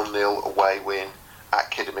result: a 1-0 away win at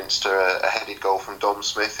Kidderminster, a headed goal from Dom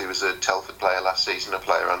Smith, who was a Telford player last season, a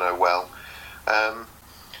player I know well.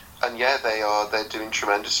 And yeah, they're doing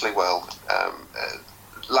tremendously well.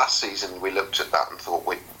 Last season we looked at that and thought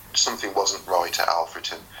something wasn't right at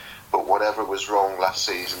Alfreton, but whatever was wrong last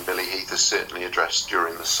season, Billy Heath has certainly addressed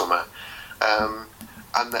during the summer.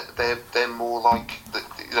 And they're more like the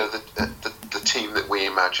team that we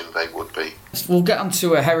imagined they would be. We'll get on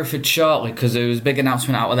to Hereford shortly because there was a big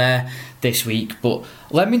announcement out of there this week. But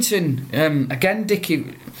Leamington, again,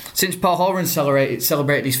 Dickie, since Paul Horan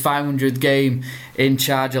celebrated his 500th game in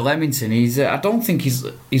charge of Leamington, I don't think he's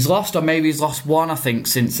lost, or maybe he's lost one, I think,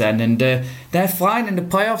 since then. And they're flying in the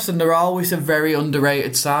playoffs, and they're always a very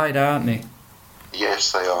underrated side, aren't they?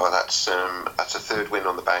 Yes, they are. That's a 3rd win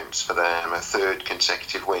on the bounce for them, a 3rd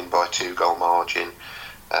consecutive win by 2-goal margin.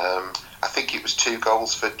 I think it was 2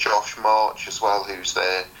 goals for Josh March as well, who's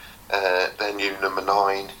their new number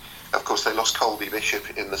 9. Of course, they lost Colby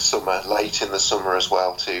Bishop in the summer, late in the summer as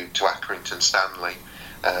well, to Accrington Stanley.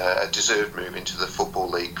 A deserved move into the Football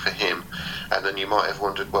League for him. And then you might have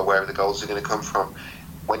wondered, well, where are the goals going to come from?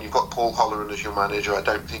 When you've got Paul Holleran as your manager, I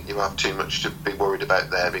don't think you have too much to be worried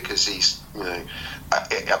about there, because he's, I'm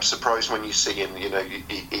surprised when you see him,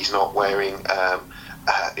 he's not wearing,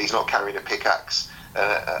 he's not carrying a pickaxe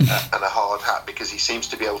and a hard hat, because he seems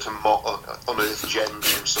to be able to unearth gems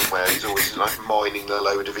from somewhere. He's always mining the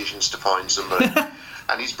lower divisions to find somebody.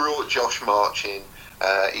 And he's brought Josh March in.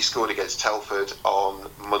 He scored against Telford on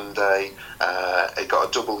Monday. He got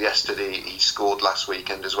a double yesterday. He scored last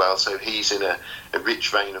weekend as well. So he's in a rich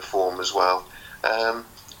vein of form as well. And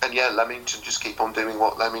yeah, Leamington just keep on doing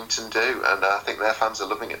what Leamington do, and I think their fans are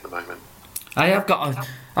loving it at the moment. I've got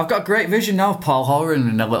a great vision now of Paul Horan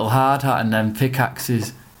in a little hard hat and then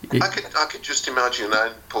pickaxes. I could just imagine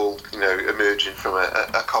Paul, emerging from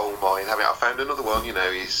a coal mine. I found another one.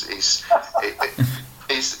 He's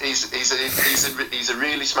a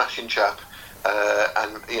really smashing chap,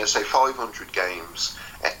 and say 500 games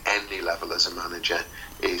at any level as a manager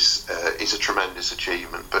is a tremendous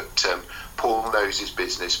achievement. But Paul knows his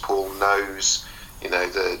business. Paul knows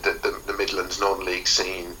the Midlands non-league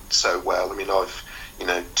scene so well. I mean, I've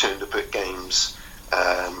turned up at games.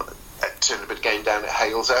 Turned up a game down at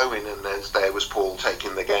Hales Owen, and there was Paul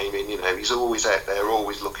taking the game in. He's always out there,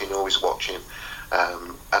 always looking, always watching,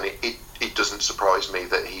 and it doesn't surprise me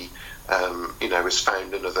that he has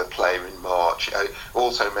found another player in March. I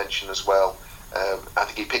also mention as well, I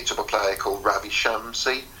think he picked up a player called Ravi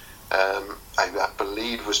Shamsi, I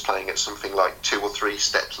believe was playing at something like 2 or 3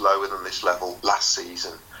 steps lower than this level last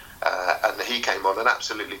season. And he came on and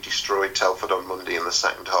absolutely destroyed Telford on Monday in the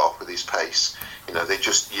second half with his pace. They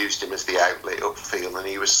just used him as the outlet upfield, and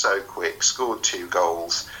he was so quick, scored 2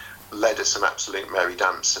 goals, led us an absolute merry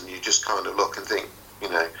dance, and you just kind of look and think,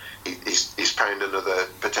 he's found another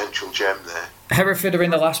potential gem there. Hereford are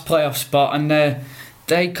in the last playoff spot, and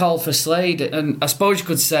they called for Slade, and I suppose you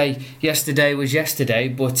could say yesterday was yesterday,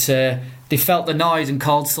 but they felt the noise and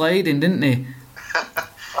called Slade in, didn't they?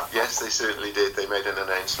 Yes, they certainly did. They made an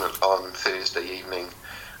announcement on Thursday evening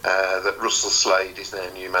that Russell Slade is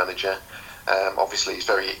their new manager. Obviously, he's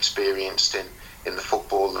very experienced in the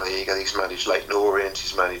Football League. He's managed Leyton Orient,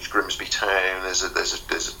 he's managed Grimsby Town.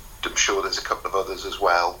 I'm sure there's a couple of others as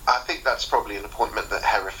well. I think that's probably an appointment that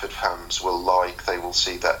Hereford fans will like. They will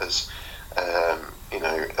see that as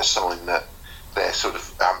a sign that their sort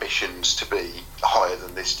of ambitions to be higher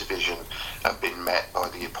than this division have been met by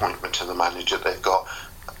the appointment of the manager they've got.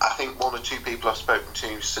 I think 1 or 2 people I've spoken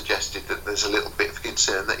to suggested that there's a little bit of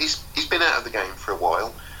concern that he's been out of the game for a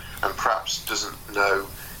while and perhaps doesn't know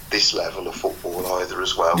this level of football either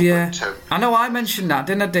as well. Yeah, but, I know I mentioned that,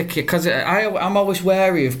 didn't I, Dickie? Because I'm always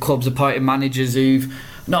wary of clubs appointing managers who've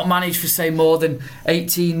not managed for, say, more than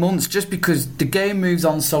 18 months, just because the game moves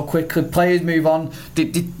on so quickly, players move on.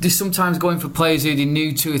 They sometimes go in for players who they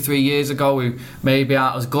knew 2 or 3 years ago who maybe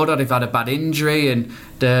aren't as good, or they've had a bad injury,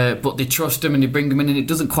 but they trust them and they bring them in and it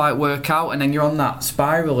doesn't quite work out, and then you're on that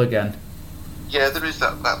spiral again. Yeah, there is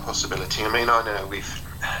that possibility. I mean, I know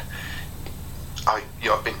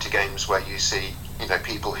I've been to games where you see,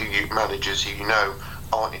 people managers who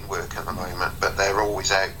aren't in work at the moment, but they're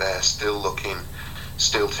always out there still looking,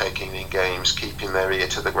 still taking in games, keeping their ear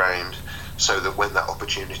to the ground, so that when that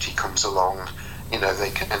opportunity comes along,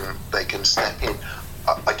 they can step in.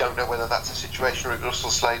 I don't know whether that's a situation with Russell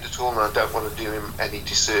Slade at all, and I don't want to do him any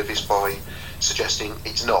disservice by suggesting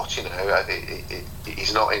it's not.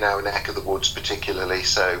 He's not in our neck of the woods particularly,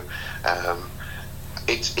 so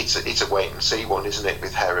it's a wait and see one, isn't it,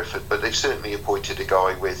 with Hereford? But they've certainly appointed a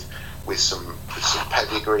guy with some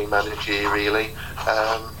pedigree managerially.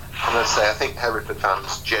 And as I say, I think Hereford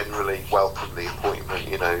fans generally welcome the appointment.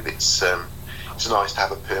 It's nice to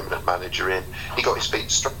have a permanent manager in. He got his feet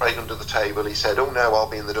straight under the table. He said, "Oh no, I'll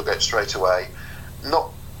be in the dugout straight away."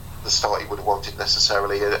 Not the start he would have wanted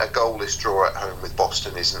necessarily. A goalless draw at home with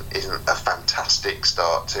Boston isn't a fantastic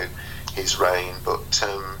start to his reign, but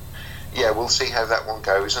we'll see how that one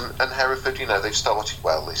goes. And Hereford, they've started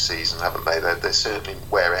well this season, haven't they? They're certainly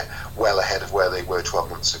well ahead of where they were 12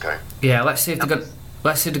 months ago. Yeah, let's see if they're going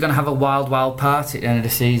to have a wild party at the end of the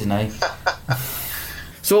season, eh?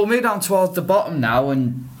 So we'll move down towards the bottom now,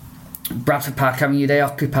 and Bradford Park Avenue, they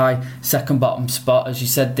occupy second bottom spot. As you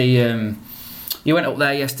said, you went up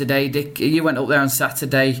there yesterday, Dick. You went up there on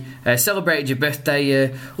Saturday, celebrated your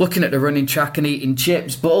birthday, looking at the running track and eating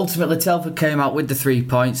chips, but ultimately Telford came out with the 3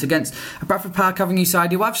 points against a Bradford Park Avenue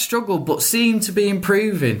side who have struggled but seem to be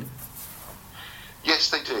improving.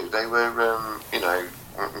 Yes, they do. They were,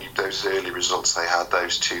 those early results they had,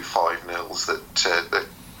 those 2 5-0s that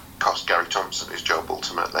cost Gary Thompson his job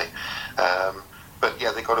ultimately. But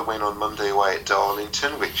yeah, they got a win on Monday away at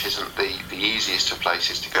Darlington, which isn't the easiest of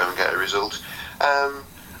places to go and get a result.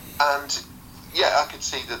 And yeah, I could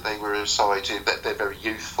see that they were a side that they're very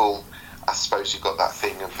youthful. I suppose you've got that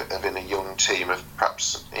thing of in a young team of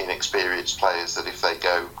perhaps inexperienced players that if they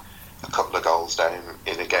go a couple of goals down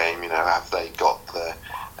in a game, have they got the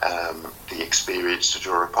experience to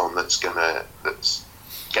draw upon that's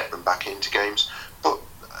get them back into games. But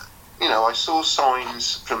I saw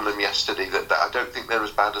signs from them yesterday that I don't think they're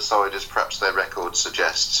as bad a side as perhaps their record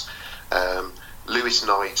suggests. Lewis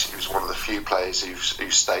Knight, who's one of the few players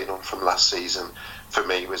who's stayed on from last season, for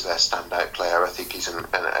me was their standout player. I think he's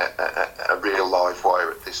a real live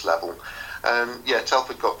wire at this level.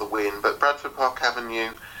 Telford got the win, but Bradford Park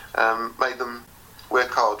Avenue made them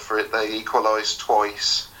work hard for it. They equalised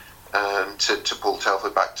twice to pull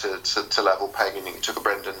Telford back to level pegging. It took a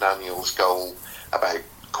Brendan Daniels goal about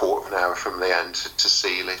quarter of an hour from the end to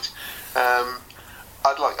seal it.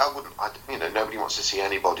 Nobody wants to see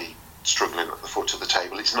anybody struggling at the foot of the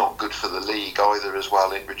table. It's not good for the league either as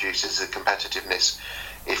well. It reduces the competitiveness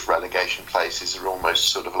if relegation places are almost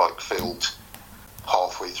sort of like filled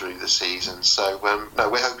halfway through the season. So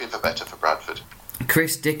we're hoping for better for Bradford.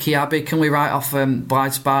 Chris, Dickie, Abby, can we write off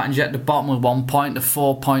Blythe Spartans at the bottom with 1 point? The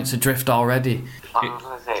 4 points adrift already. I was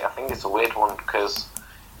going to say, I think it's a weird one because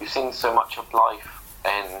you've seen so much of life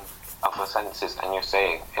in other senses, and you're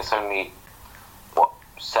saying it's only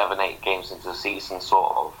 7-8 games into the season,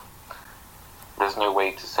 sort of. There's no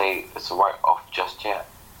way to say it's a write-off just yet,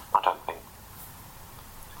 I don't think.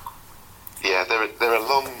 Yeah, they're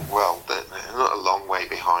not a long way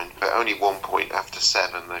behind, but only 1 point after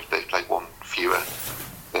 7. They've played one fewer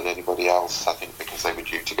than anybody else, I think, because they were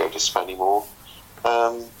due to go to Spennymoor.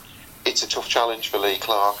 It's a tough challenge for Lee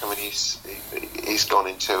Clark. I mean, he's gone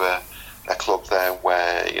into a club there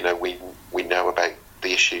where we know about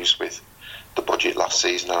the issues with the budget last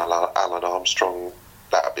season. Alan Armstrong,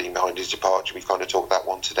 that being behind his departure, we've kind of talked that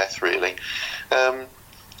one to death, really. I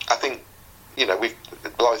think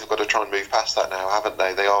Blythe have got to try and move past that now, haven't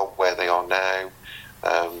they? They are where they are now,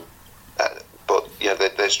 but yeah,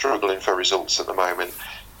 they're struggling for results at the moment.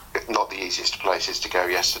 Not the easiest places to go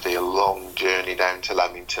yesterday. A long journey down to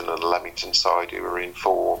Leamington and a Leamington side who are in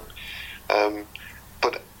form.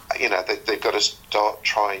 But they've got to start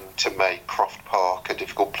trying to make Croft Park a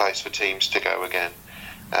difficult place for teams to go again.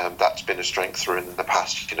 That's been a strength through in the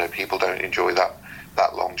past. People don't enjoy that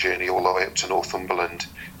long journey all the way up to Northumberland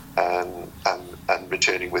and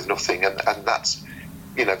returning with nothing. And that's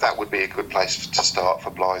that would be a good place to start for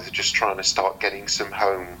Blythe. Just trying to start getting some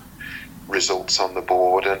home results on the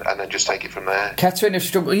board and then just take it from there. Kettering have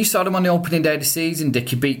struggled. You saw them on the opening day of the season,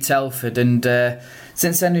 Dick. You beat Telford, and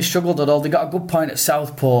since then they've struggled at all. They got a good point at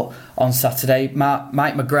Southport on Saturday. Mike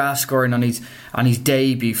McGrath scoring on his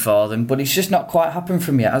debut for them, but it's just not quite happened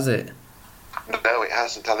from yet, has it? No, it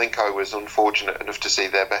hasn't. I think I was unfortunate enough to see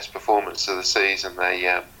their best performance of the season.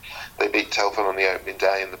 They beat Telford on the opening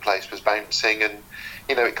day and the place was bouncing, and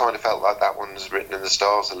it kind of felt like that one was written in the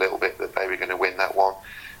stars a little bit, that they were going to win that one.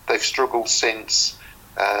 They've struggled since.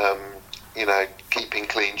 Keeping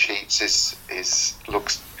clean sheets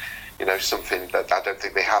looks something that I don't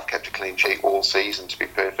think they have kept a clean sheet all season, to be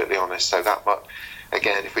perfectly honest. So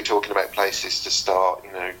again, if we're talking about places to start,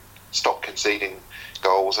 stop conceding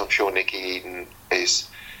goals. I'm sure Nicky Eden is,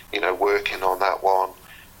 working on that one.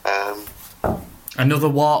 Another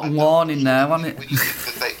warning there, wasn't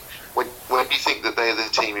it? When you think that they're the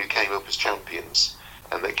team who came up as champions,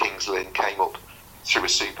 and that Kings Lynn came up through a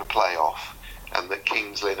super playoff, and that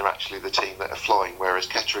Kings Lynn are actually the team that are flying, whereas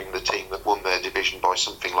Kettering the team that won their division by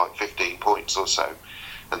something like 15 points or so,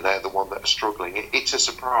 and they're the one that are struggling. It's a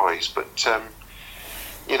surprise, but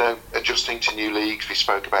adjusting to new leagues, we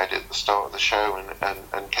spoke about it at the start of the show,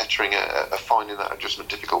 and Kettering are finding that adjustment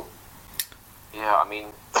difficult. Yeah, I mean,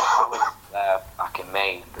 I was there back in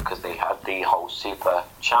May because they had the whole Super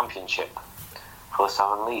Championship for the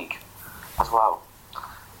Southern League as well,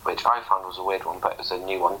 which I found was a weird one, but it was a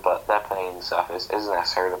new one. But their playing surface isn't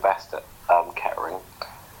necessarily the best at Kettering,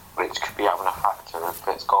 which could be having a factor if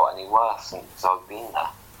it's got any worse since I've been there.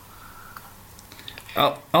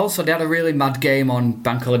 Also, they had a really mad game on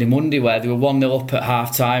Bank Holiday Monday where they were 1-0 up at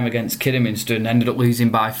half-time against Kidderminster and ended up losing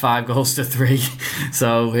by 5-3.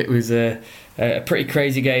 So it was a pretty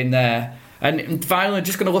crazy game there. And finally,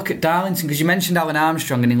 just going to look at Darlington, because you mentioned Alan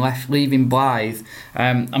Armstrong and he leaving Blyth.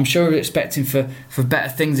 I'm sure we're expecting for better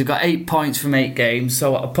things. They've got 8 points from 8 games,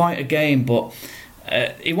 so at a point a game, but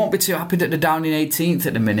he won't be too happy that they're down in 18th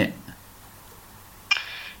at the minute.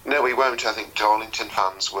 No, he won't. I think Darlington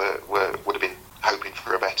fans would have been hoping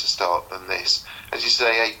for a better start than this. As you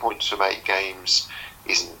say, 8 points from 8 games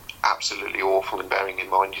isn't absolutely awful, and bearing in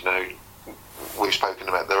mind, we've spoken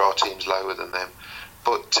about there are teams lower than them,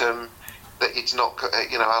 but it's not,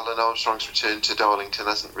 Alan Armstrong's return to Darlington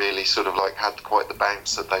hasn't really sort of like had quite the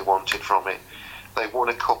bounce that they wanted from it. They won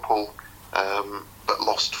a couple, but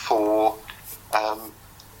lost 4,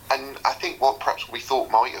 and I think what perhaps we thought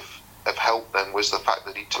might have helped them was the fact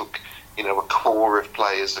that he took, a core of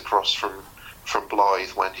players across from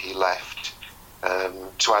Blyth when he left,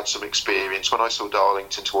 to add some experience. When I saw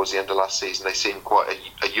Darlington towards the end of last season, they seemed quite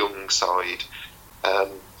a young side.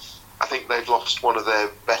 I think they've lost one of their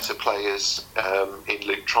better players in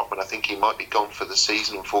Luke Trotman. I think he might be gone for the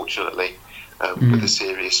season, unfortunately, with a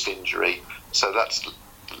serious injury. So that's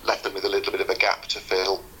left them with a little bit of a gap to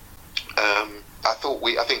fill.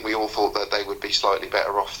 I think we all thought that they would be slightly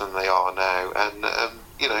better off than they are now. And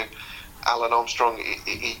Alan Armstrong,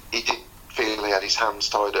 he did feel he had his hands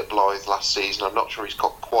tied at Blyth last season. I'm not sure he's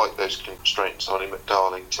got quite those constraints on him at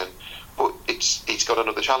Darlington, but he's got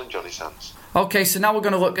another challenge on his hands. OK, so now we're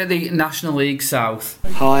going to look at the National League South.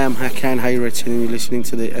 Hi, I'm Hakan Hayretin and you're listening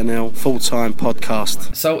to the NL Full-Time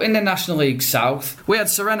Podcast. So in the National League South, we had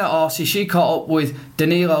Serena Orsi. She caught up with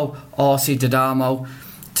Danilo Orsi Didamo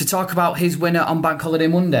to talk about his winner on Bank Holiday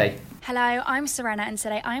Monday. Hello, I'm Serena and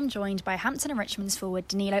today I'm joined by Hampton and Richmond's forward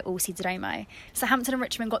Danilo Orsi Didamo. So Hampton and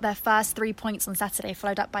Richmond got their first 3 points on Saturday,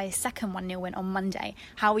 followed up by a second 1-0 win on Monday.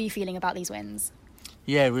 How are you feeling about these wins?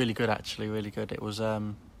 Yeah, really good actually, really good. It was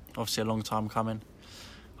obviously a long time coming.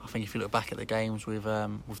 I think if you look back at the games, we've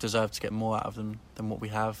deserved to get more out of them than what we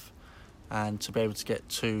have, and to be able to get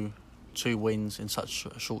two wins in such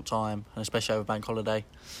a short time, and especially over Bank Holiday,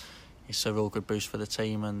 it's a real good boost for the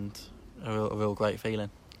team and a real great feeling.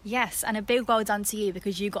 Yes, and a big well done to you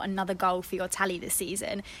because you got another goal for your tally this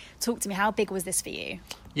season. Talk to me, how big was this for you?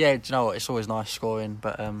 Yeah, do you know what? It's always nice scoring,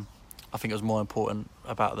 but I think it was more important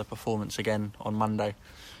about the performance again on Monday,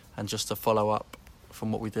 and just to follow up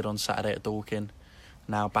from what we did on Saturday at Dorking,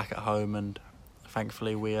 now back at home, and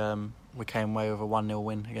thankfully we came away with a 1-0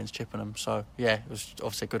 win against Chippenham. So yeah, it was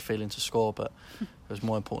obviously a good feeling to score, but it was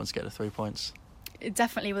more important to get the 3 points.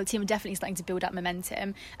 Definitely, well, the team are definitely starting to build up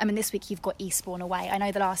momentum. I mean, this week you've got Eastbourne away. I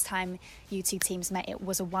know the last time you two teams met, it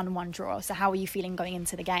was a 1-1 draw. So how are you feeling going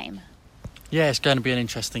into the game? Yeah, it's going to be an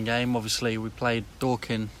interesting game. Obviously, we played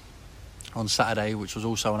Dorking on Saturday, which was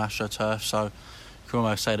also on AstroTurf, so you can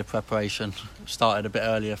almost say the preparation started a bit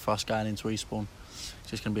earlier for us going into Eastbourne.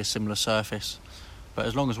 It's just going to be a similar surface. But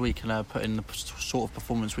as long as we can put in the sort of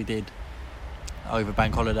performance we did over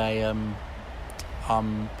Bank Holiday,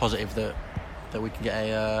 I'm positive that we can get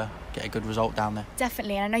a good result down there.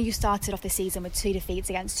 Definitely, and I know you started off the season with 2 defeats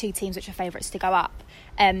against 2 teams which are favourites to go up,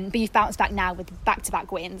 but you've bounced back now with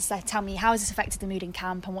back-to-back wins. So tell me, how has this affected the mood in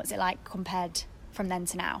camp, and what's it like compared from then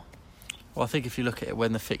to now? Well, I think if you look at it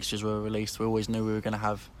when the fixtures were released, we always knew we were going to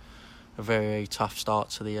have a very tough start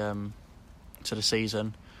to the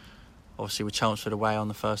season. Obviously, with Chelmsford away on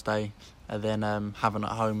the first day, and then having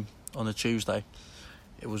at home on the Tuesday,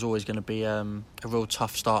 it was always going to be a real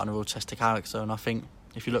tough start and a real test of character. And I think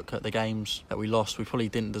if you look at the games that we lost, we probably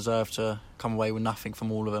didn't deserve to come away with nothing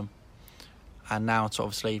from all of them. And now to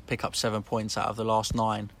obviously pick up 7 points out of the last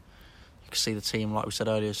 9, you can see the team, like we said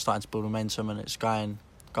earlier, starting to build momentum, and it's going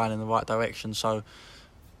going in the right direction. So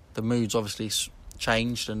the mood's obviously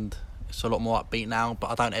changed and it's a lot more upbeat now,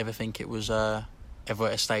 but I don't ever think it was ever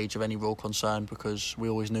at a stage of any real concern, because we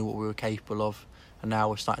always knew what we were capable of, and now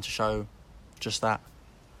we're starting to show just that.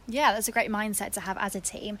 Yeah, that's a great mindset to have as a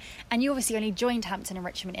team. And you obviously only joined Hampton and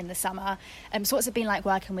Richmond in the summer. So what's it been like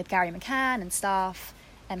working with Gary McCann and staff?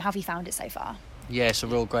 How have you found it so far? Yeah, it's a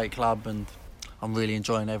real great club and I'm really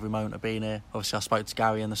enjoying every moment of being here. Obviously, I spoke to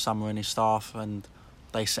Gary in the summer and his staff, and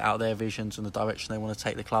they set out their visions and the direction they want to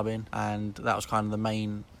take the club in, and that was kind of the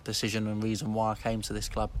main decision and reason why I came to this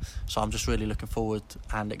club. So I'm just really looking forward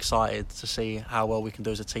and excited to see how well we can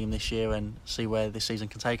do as a team this year and see where this season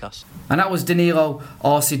can take us. And that was Danilo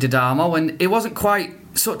Orsi-Didamo, and it wasn't quite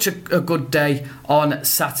such a good day on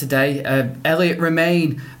Saturday. Elliot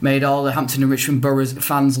Romaine made all the Hampton and Richmond Boroughs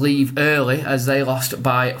fans leave early as they lost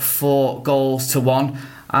by 4-1.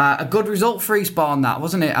 A good result for Eastbourne, that,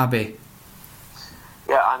 wasn't it, Abby?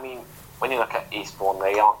 Yeah, I mean, when you look at Eastbourne,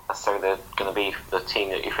 they aren't necessarily going to be the team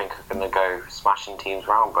that you think are going to go smashing teams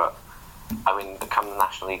around, but I mean, come the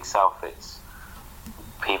National League South, it's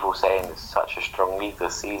people saying it's such a strong league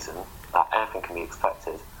this season that anything can be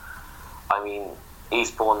expected. I mean,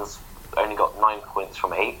 Eastbourne's only got 9 points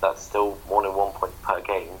from 8, that's still more than 1 point per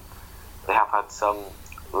game. They have had some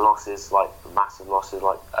losses, like massive losses,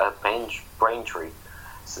 like Braintree.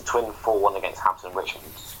 It's a twin 4-1 against Hampton and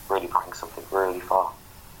Richmond, really putting something really far.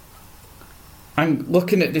 And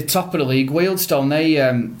looking at the top of the league,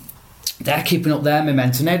 Wealdstone, they're keeping up their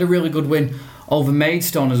momentum. They had a really good win over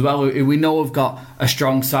Maidstone as well, who we know have got a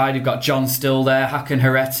strong side. You've got John Still there, Hakan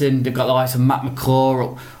Heretin, they've got the likes of Matt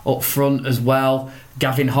McClure up front as well,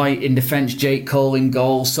 Gavin Hoyt in defence, Jake Cole in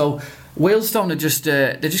goal. So Wealdstone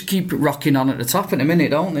are they just keep rocking on at the top at a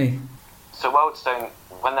minute, don't they? So Wealdstone,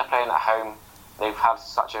 when they're playing at home, they've had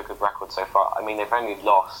such a good record so far. I mean, they've only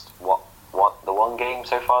lost the one game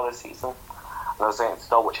so far this season. And I was saying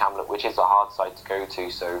Dulwich Hamlet, which is a hard side to go to,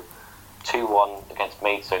 so 2-1 against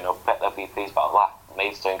Maidstone. I bet they'll be pleased about that.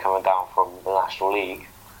 Maidstone coming down from the National League,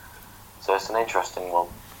 so it's an interesting one.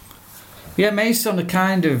 Yeah, Maidstone are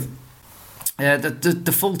kind of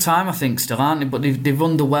the full time, I think, still, aren't they? But they've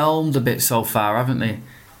underwhelmed a bit so far, haven't they?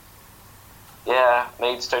 Yeah,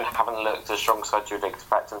 Maidstone haven't looked as strong as you'd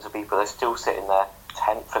expect them to be, but they're still sitting there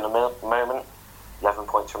 10th in the moment, 11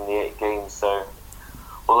 points from the 8 games. So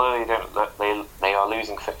although they don't look, they are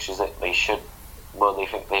losing fixtures that they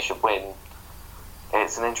think they should win.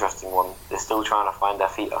 It's an interesting one. They're still trying to find their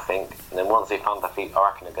feet, I think, and then once they found their feet,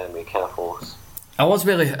 I reckon they're going to be a killer force. I was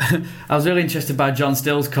really interested by John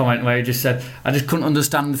Still's comment where he just said, I just couldn't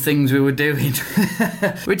understand the things we were doing,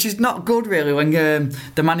 which is not good really when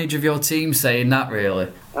the manager of your team's saying that,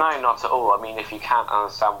 really. No, not at all. I mean, if you can't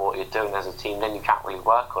understand what you're doing as a team, then you can't really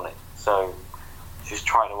work on it. So just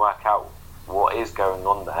trying to work out what is going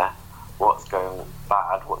on there, what's going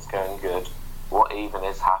bad, what's going good, what even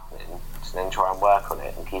is happening, and then try and work on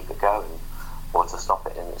it and keep it going, or to stop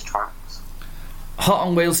it in its tracks. Hot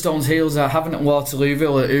on Wealdstone's heels are Havant and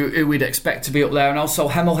Waterlooville, who we'd expect to be up there, and also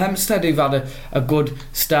Hemel Hempstead, who've had a good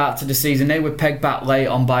start to the season. They were pegged back late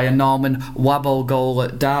on by a Norman Wabble goal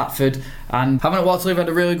at Dartford, and Havant and Waterlooville had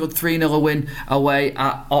a really good 3-0 win away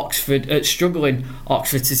at Oxford, struggling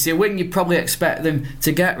Oxford. To see a win you'd probably expect them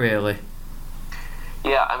to get, really.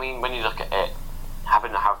 Yeah, I mean, when you look at it,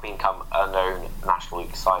 having become a known National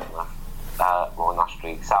League side, or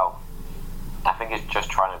National League South, I think it's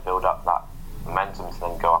just trying to build up that momentum to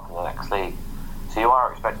then go up in the next league. So you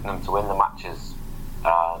are expecting them to win the matches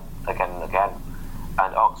again and again,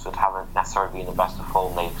 and Oxford haven't necessarily been the best of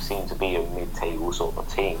form. They seem to be a mid-table sort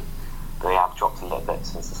of team. They have dropped a little bit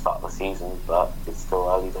since the start of the season, but it's still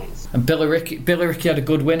early days. And Billericay had a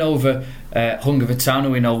good win over Hungerford Town,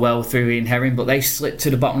 who we know well through Ian Herring, but they slipped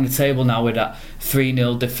to the bottom of the table now with that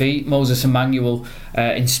 3-0 defeat. Moses Emmanuel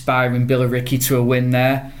inspiring Billericay to a win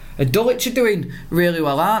there. Dulwich are doing really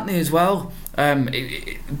well, aren't they, as well?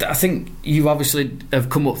 I think you obviously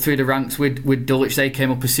have come up through the ranks with Dulwich. They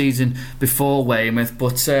came up a season before Weymouth,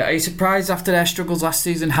 but are you surprised after their struggles last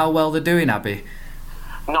season how well they're doing, Abby?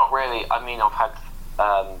 Not really. I mean, I've had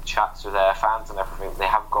chats with their fans and everything. They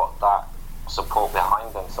have got that support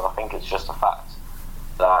behind them, so I think it's just a fact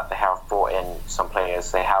that they have brought in some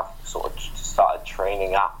players. They have sort of started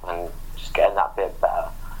training up and just getting that bit better.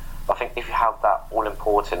 I think if you have that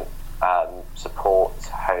all-important support,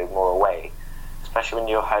 home or away, especially when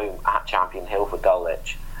you're home at Champion Hill for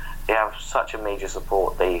Dulwich, they have such a major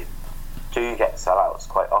support. They do get sellouts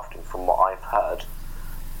quite often from what I've heard.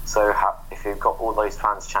 So if you've got all those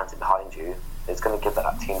fans chanting behind you, it's going to give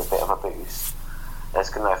that team a bit of a boost. It's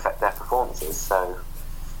going to affect their performances. So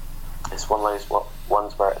it's one of those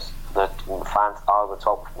ones where it's the fans are the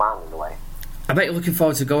top man in a way. I bet you're looking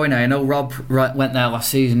forward to going there. I know Rob went there last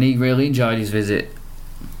season. He really enjoyed his visit.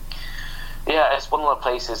 Yeah, it's one of the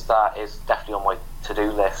places that is definitely on my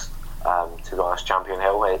to-do list. To be honest, Champion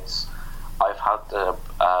Hill.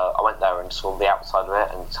 I went there and saw the outside of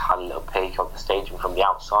it and had a little peek of the stadium from the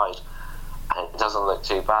outside, and it doesn't look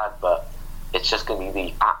too bad, but it's just going to be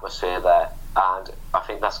the atmosphere there, and I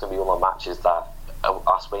think that's going to be one of the matches that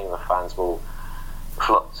us Weymouth fans will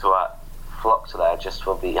flock to there just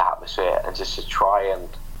for the atmosphere and just to try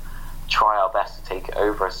our best to take it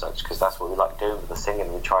over as such, because that's what we like doing with the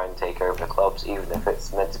singing. We try and take over the clubs, even if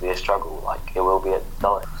it's meant to be a struggle, like it will be at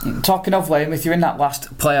Dulwich. Talking of Weymouth, you're in that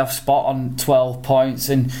last playoff spot on 12 points,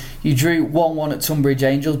 and you drew 1-1 at Tunbridge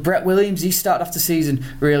Angels. Brett Williams, he started off the season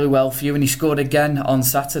really well for you, and he scored again on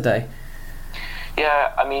Saturday.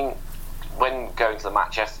 Yeah, I mean, when going to the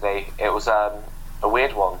match yesterday, it was a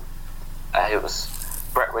weird one. It was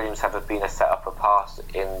Brett Williams had been a set up a pass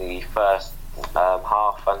in the first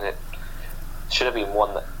half, and it should have been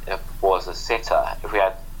one that was a sitter. If we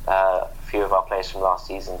had a few of our players from last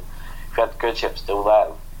season, if we had Goodship still there,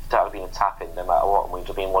 that would have been a tap in no matter what, and we'd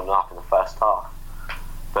have been 1-0 in the first half.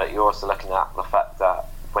 But you're also looking at the fact that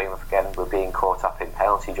Weymouth again were being caught up in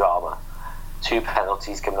penalty drama. 2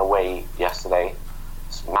 penalties given away yesterday.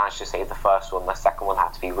 Managed to save the first one. The second one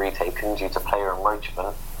had to be retaken due to player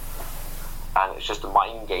encroachment, and it's just a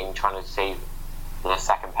mind game trying to save the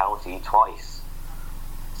second penalty twice.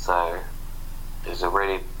 So it was a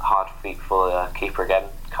really hard feat for the keeper again,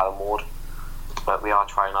 Callum Ward. But we are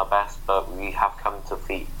trying our best, but we have come to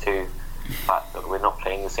feet to the fact that we're not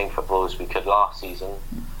playing the same football as we could last season,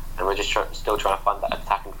 and we're just still trying to find that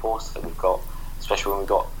attacking force that we've got, especially when we've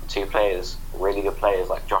got 2 players, really good players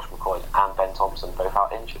like Josh McCoy and Ben Thompson, both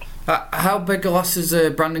out injured. How big a loss has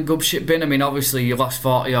Brandon Goodship been? I mean, obviously you lost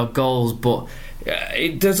 40 odd goals, but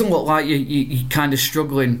it doesn't look like you're kind of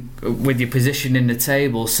struggling with your position in the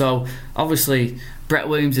table. So obviously Brett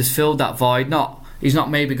Williams has filled that void. He's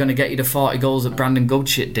not maybe going to get you the 40 goals that Brandon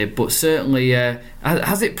Goodship did, but certainly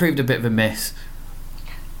has it proved a bit of a miss?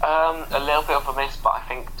 A little bit of a miss, but I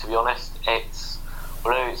think, to be honest,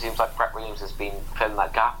 although it seems like Brett Williams has been filling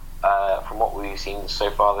that gap from what we've seen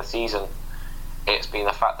so far this season, it's been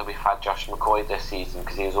the fact that we've had Josh McCoy this season,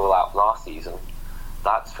 because he was all out last season.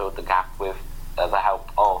 That's filled the gap with the help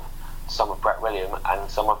of some of Brett Williams and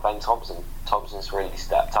some of Ben Thompson. Thompson's really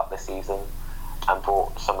stepped up this season and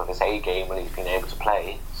brought some of his A game when he's been able to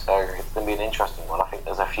play, so it's going to be an interesting one. I think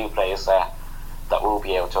there's a few players there that will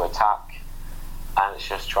be able to attack, and it's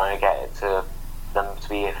just trying to get it to them to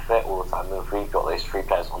be fit all the time. And if we've got those 3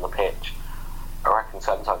 players on the pitch, I reckon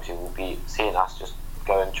sometimes you will be seeing us just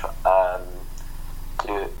go and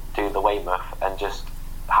do the Weymouth and just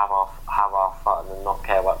have our fun and not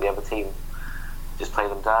care about the other team. Just play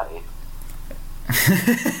them dirty.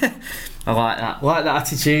 I like that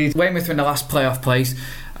attitude. Weymouth are in the last playoff place,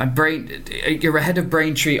 and you're ahead of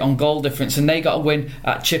Braintree on goal difference, and they got a win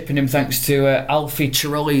at Chippenham thanks to Alfie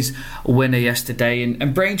Chirulli's winner yesterday.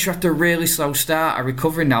 And Braintree, after a really slow start, are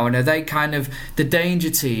recovering now, and are they kind of the danger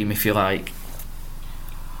team, if you like?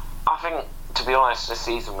 I think, to be honest, this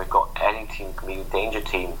season we've got any team can be a danger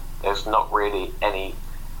team. There's not really any.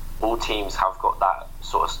 All teams have got that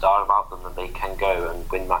sort of style about them that they can go and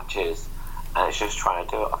win matches, and it's just trying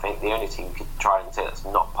to do it. I think the only team you could try and say that's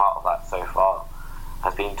not part of that so far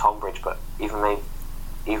has been Tonbridge, but even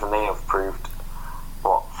they have proved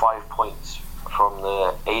 5 points from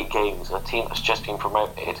the 8 games. A team that's just been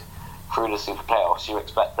promoted through the Super Playoffs, you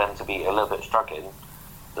expect them to be a little bit struggling,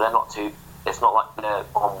 but they're not too. It's not like they're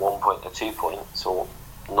on 1 point or 2 points or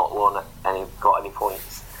not got any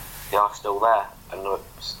points. They are still there, and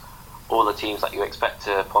all the teams that you expect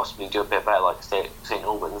to possibly do a bit better, like St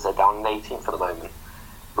Albans, they're down in 18th at the moment.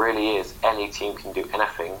 Really is, any team can do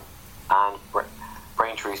anything, and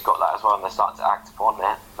Braintree's got that as well, and they're starting to act upon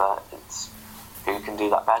it, but it's who can do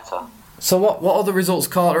that better. So what other results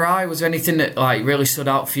caught your eye? Was there anything that really stood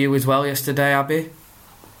out for you as well yesterday, Abby?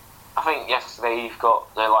 I think yesterday you've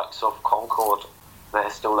got the likes of Concord. They're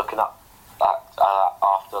still looking up at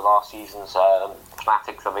after last season's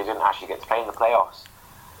fanatics that they didn't actually get to play in the playoffs.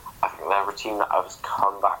 I think they're a team that has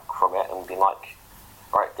come back from it and been like,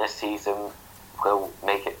 right, this season we'll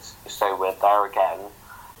make it so we're there again,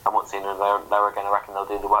 and once they're there again, I reckon they'll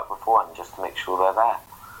do the work beforehand just to make sure they're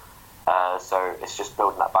there. So it's just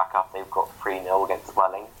building that back up. They've got 3-0 against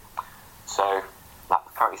Welling, so that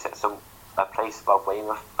currently sets them a place above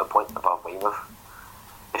Weymouth, a point above Weymouth.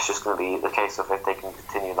 It's just going to be the case of if they can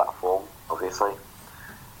continue that form, obviously.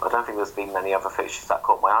 But I don't think there's been many other fixtures that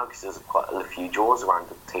caught my eye, because there's quite a few draws around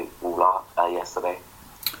the table yesterday.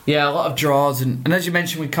 Yeah, a lot of draws, and as you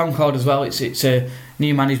mentioned with Concord as well, it's a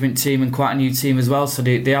new management team and quite a new team as well, so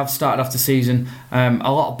they have started off the season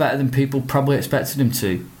a lot better than people probably expected them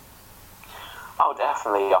to. Oh,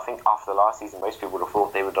 definitely. I think after the last season, most people would have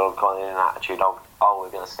thought they would have gone in an attitude of, we're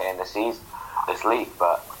going to stay in this league,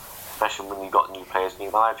 but especially when you've got new players,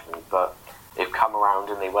 new management, but they've come around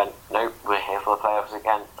and they went, nope, we're here for the playoffs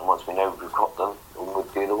again, and once we know we've got them, we'll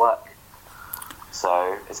do the work.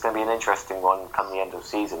 So it's going to be an interesting one come the end of the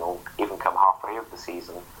season, or even come halfway of the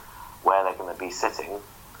season, where they're going to be sitting,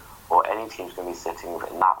 or any team's going to be sitting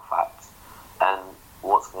in that fact, and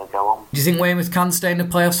what's going to go on. Do you think Weymouth can stay in the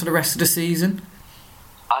playoffs for the rest of the season?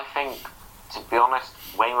 I think, to be honest,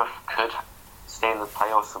 Weymouth could stay in the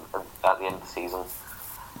playoffs at the end of the season,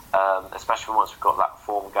 especially once we've got that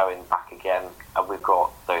form going back again, and we've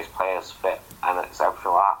got those players fit, and it's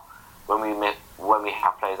everything like that. When we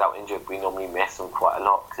have players out injured, we normally miss them quite a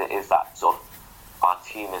lot, because it is that sort of, our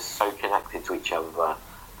team is so connected to each other that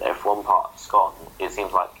if one part's gone, it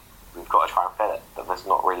seems like we've got to try and fill it, but there's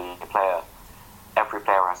not really a player. Every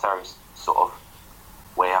player has their own sort of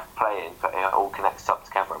way of playing, but it all connects up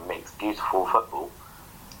together and makes beautiful football.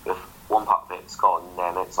 If one part of it's gone,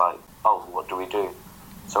 then it's like, what do we do?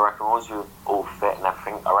 So I reckon once we're all fit and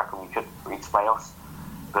everything, I reckon we could reach playoffs.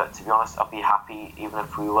 But to be honest, I'd be happy even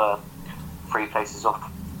if we were 3 places off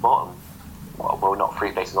bottom. Well, not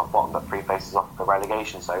 3 places off bottom, but 3 places off the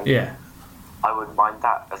relegation zone. Yeah. I wouldn't mind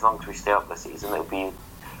that. As long as we stay up this season, it would be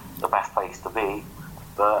the best place to be.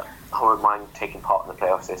 But I wouldn't mind taking part in the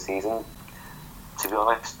playoffs this season. To be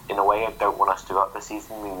honest, in a way, I don't want us to go up this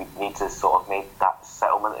season. We need to sort of make that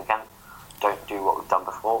settlement again. Don't do what we've done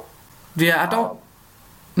before. Yeah,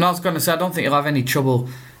 I was going to say, I don't think you'll have any trouble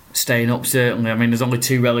staying up, certainly. I mean, there's only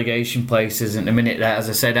 2 relegation places at the minute there. As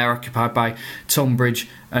I said, they're occupied by Tunbridge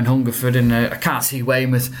and Hungerford, and I can't see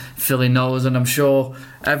Weymouth filling those, and I'm sure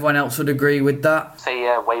everyone else would agree with that.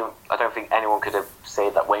 Weymouth, I don't think anyone could have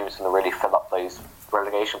said that Weymouth's going to really fill up those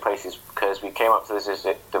relegation places, because we came up to this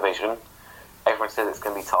division. Everyone says it's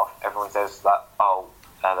going to be tough. Everyone says that,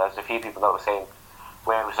 there's a few people that were saying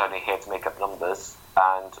Weymouth's only here to make up numbers,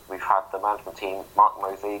 and we've had the management team, Mark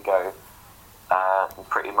Mosley, go and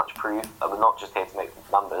pretty much prove that we're not just here to make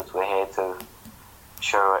numbers, we're here to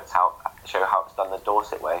show how it's done the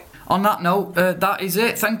Dorset way. On that note, that is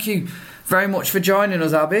it. Thank you very much for joining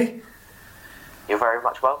us, Abby. You're very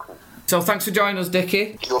much welcome. So thanks for joining us,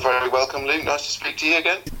 Dickie. You're very welcome, Luke. Nice to speak to you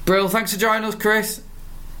again. Brill, thanks for joining us, Chris.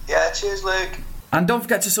 Yeah, cheers, Luke. And don't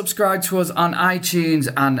forget to subscribe to us on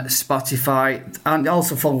iTunes and Spotify, and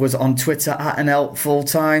also follow us on Twitter at NL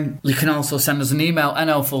Fulltime. You can also send us an email,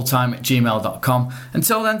 nlfulltime@gmail.com.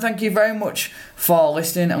 Until then, thank you very much for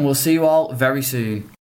listening, and we'll see you all very soon.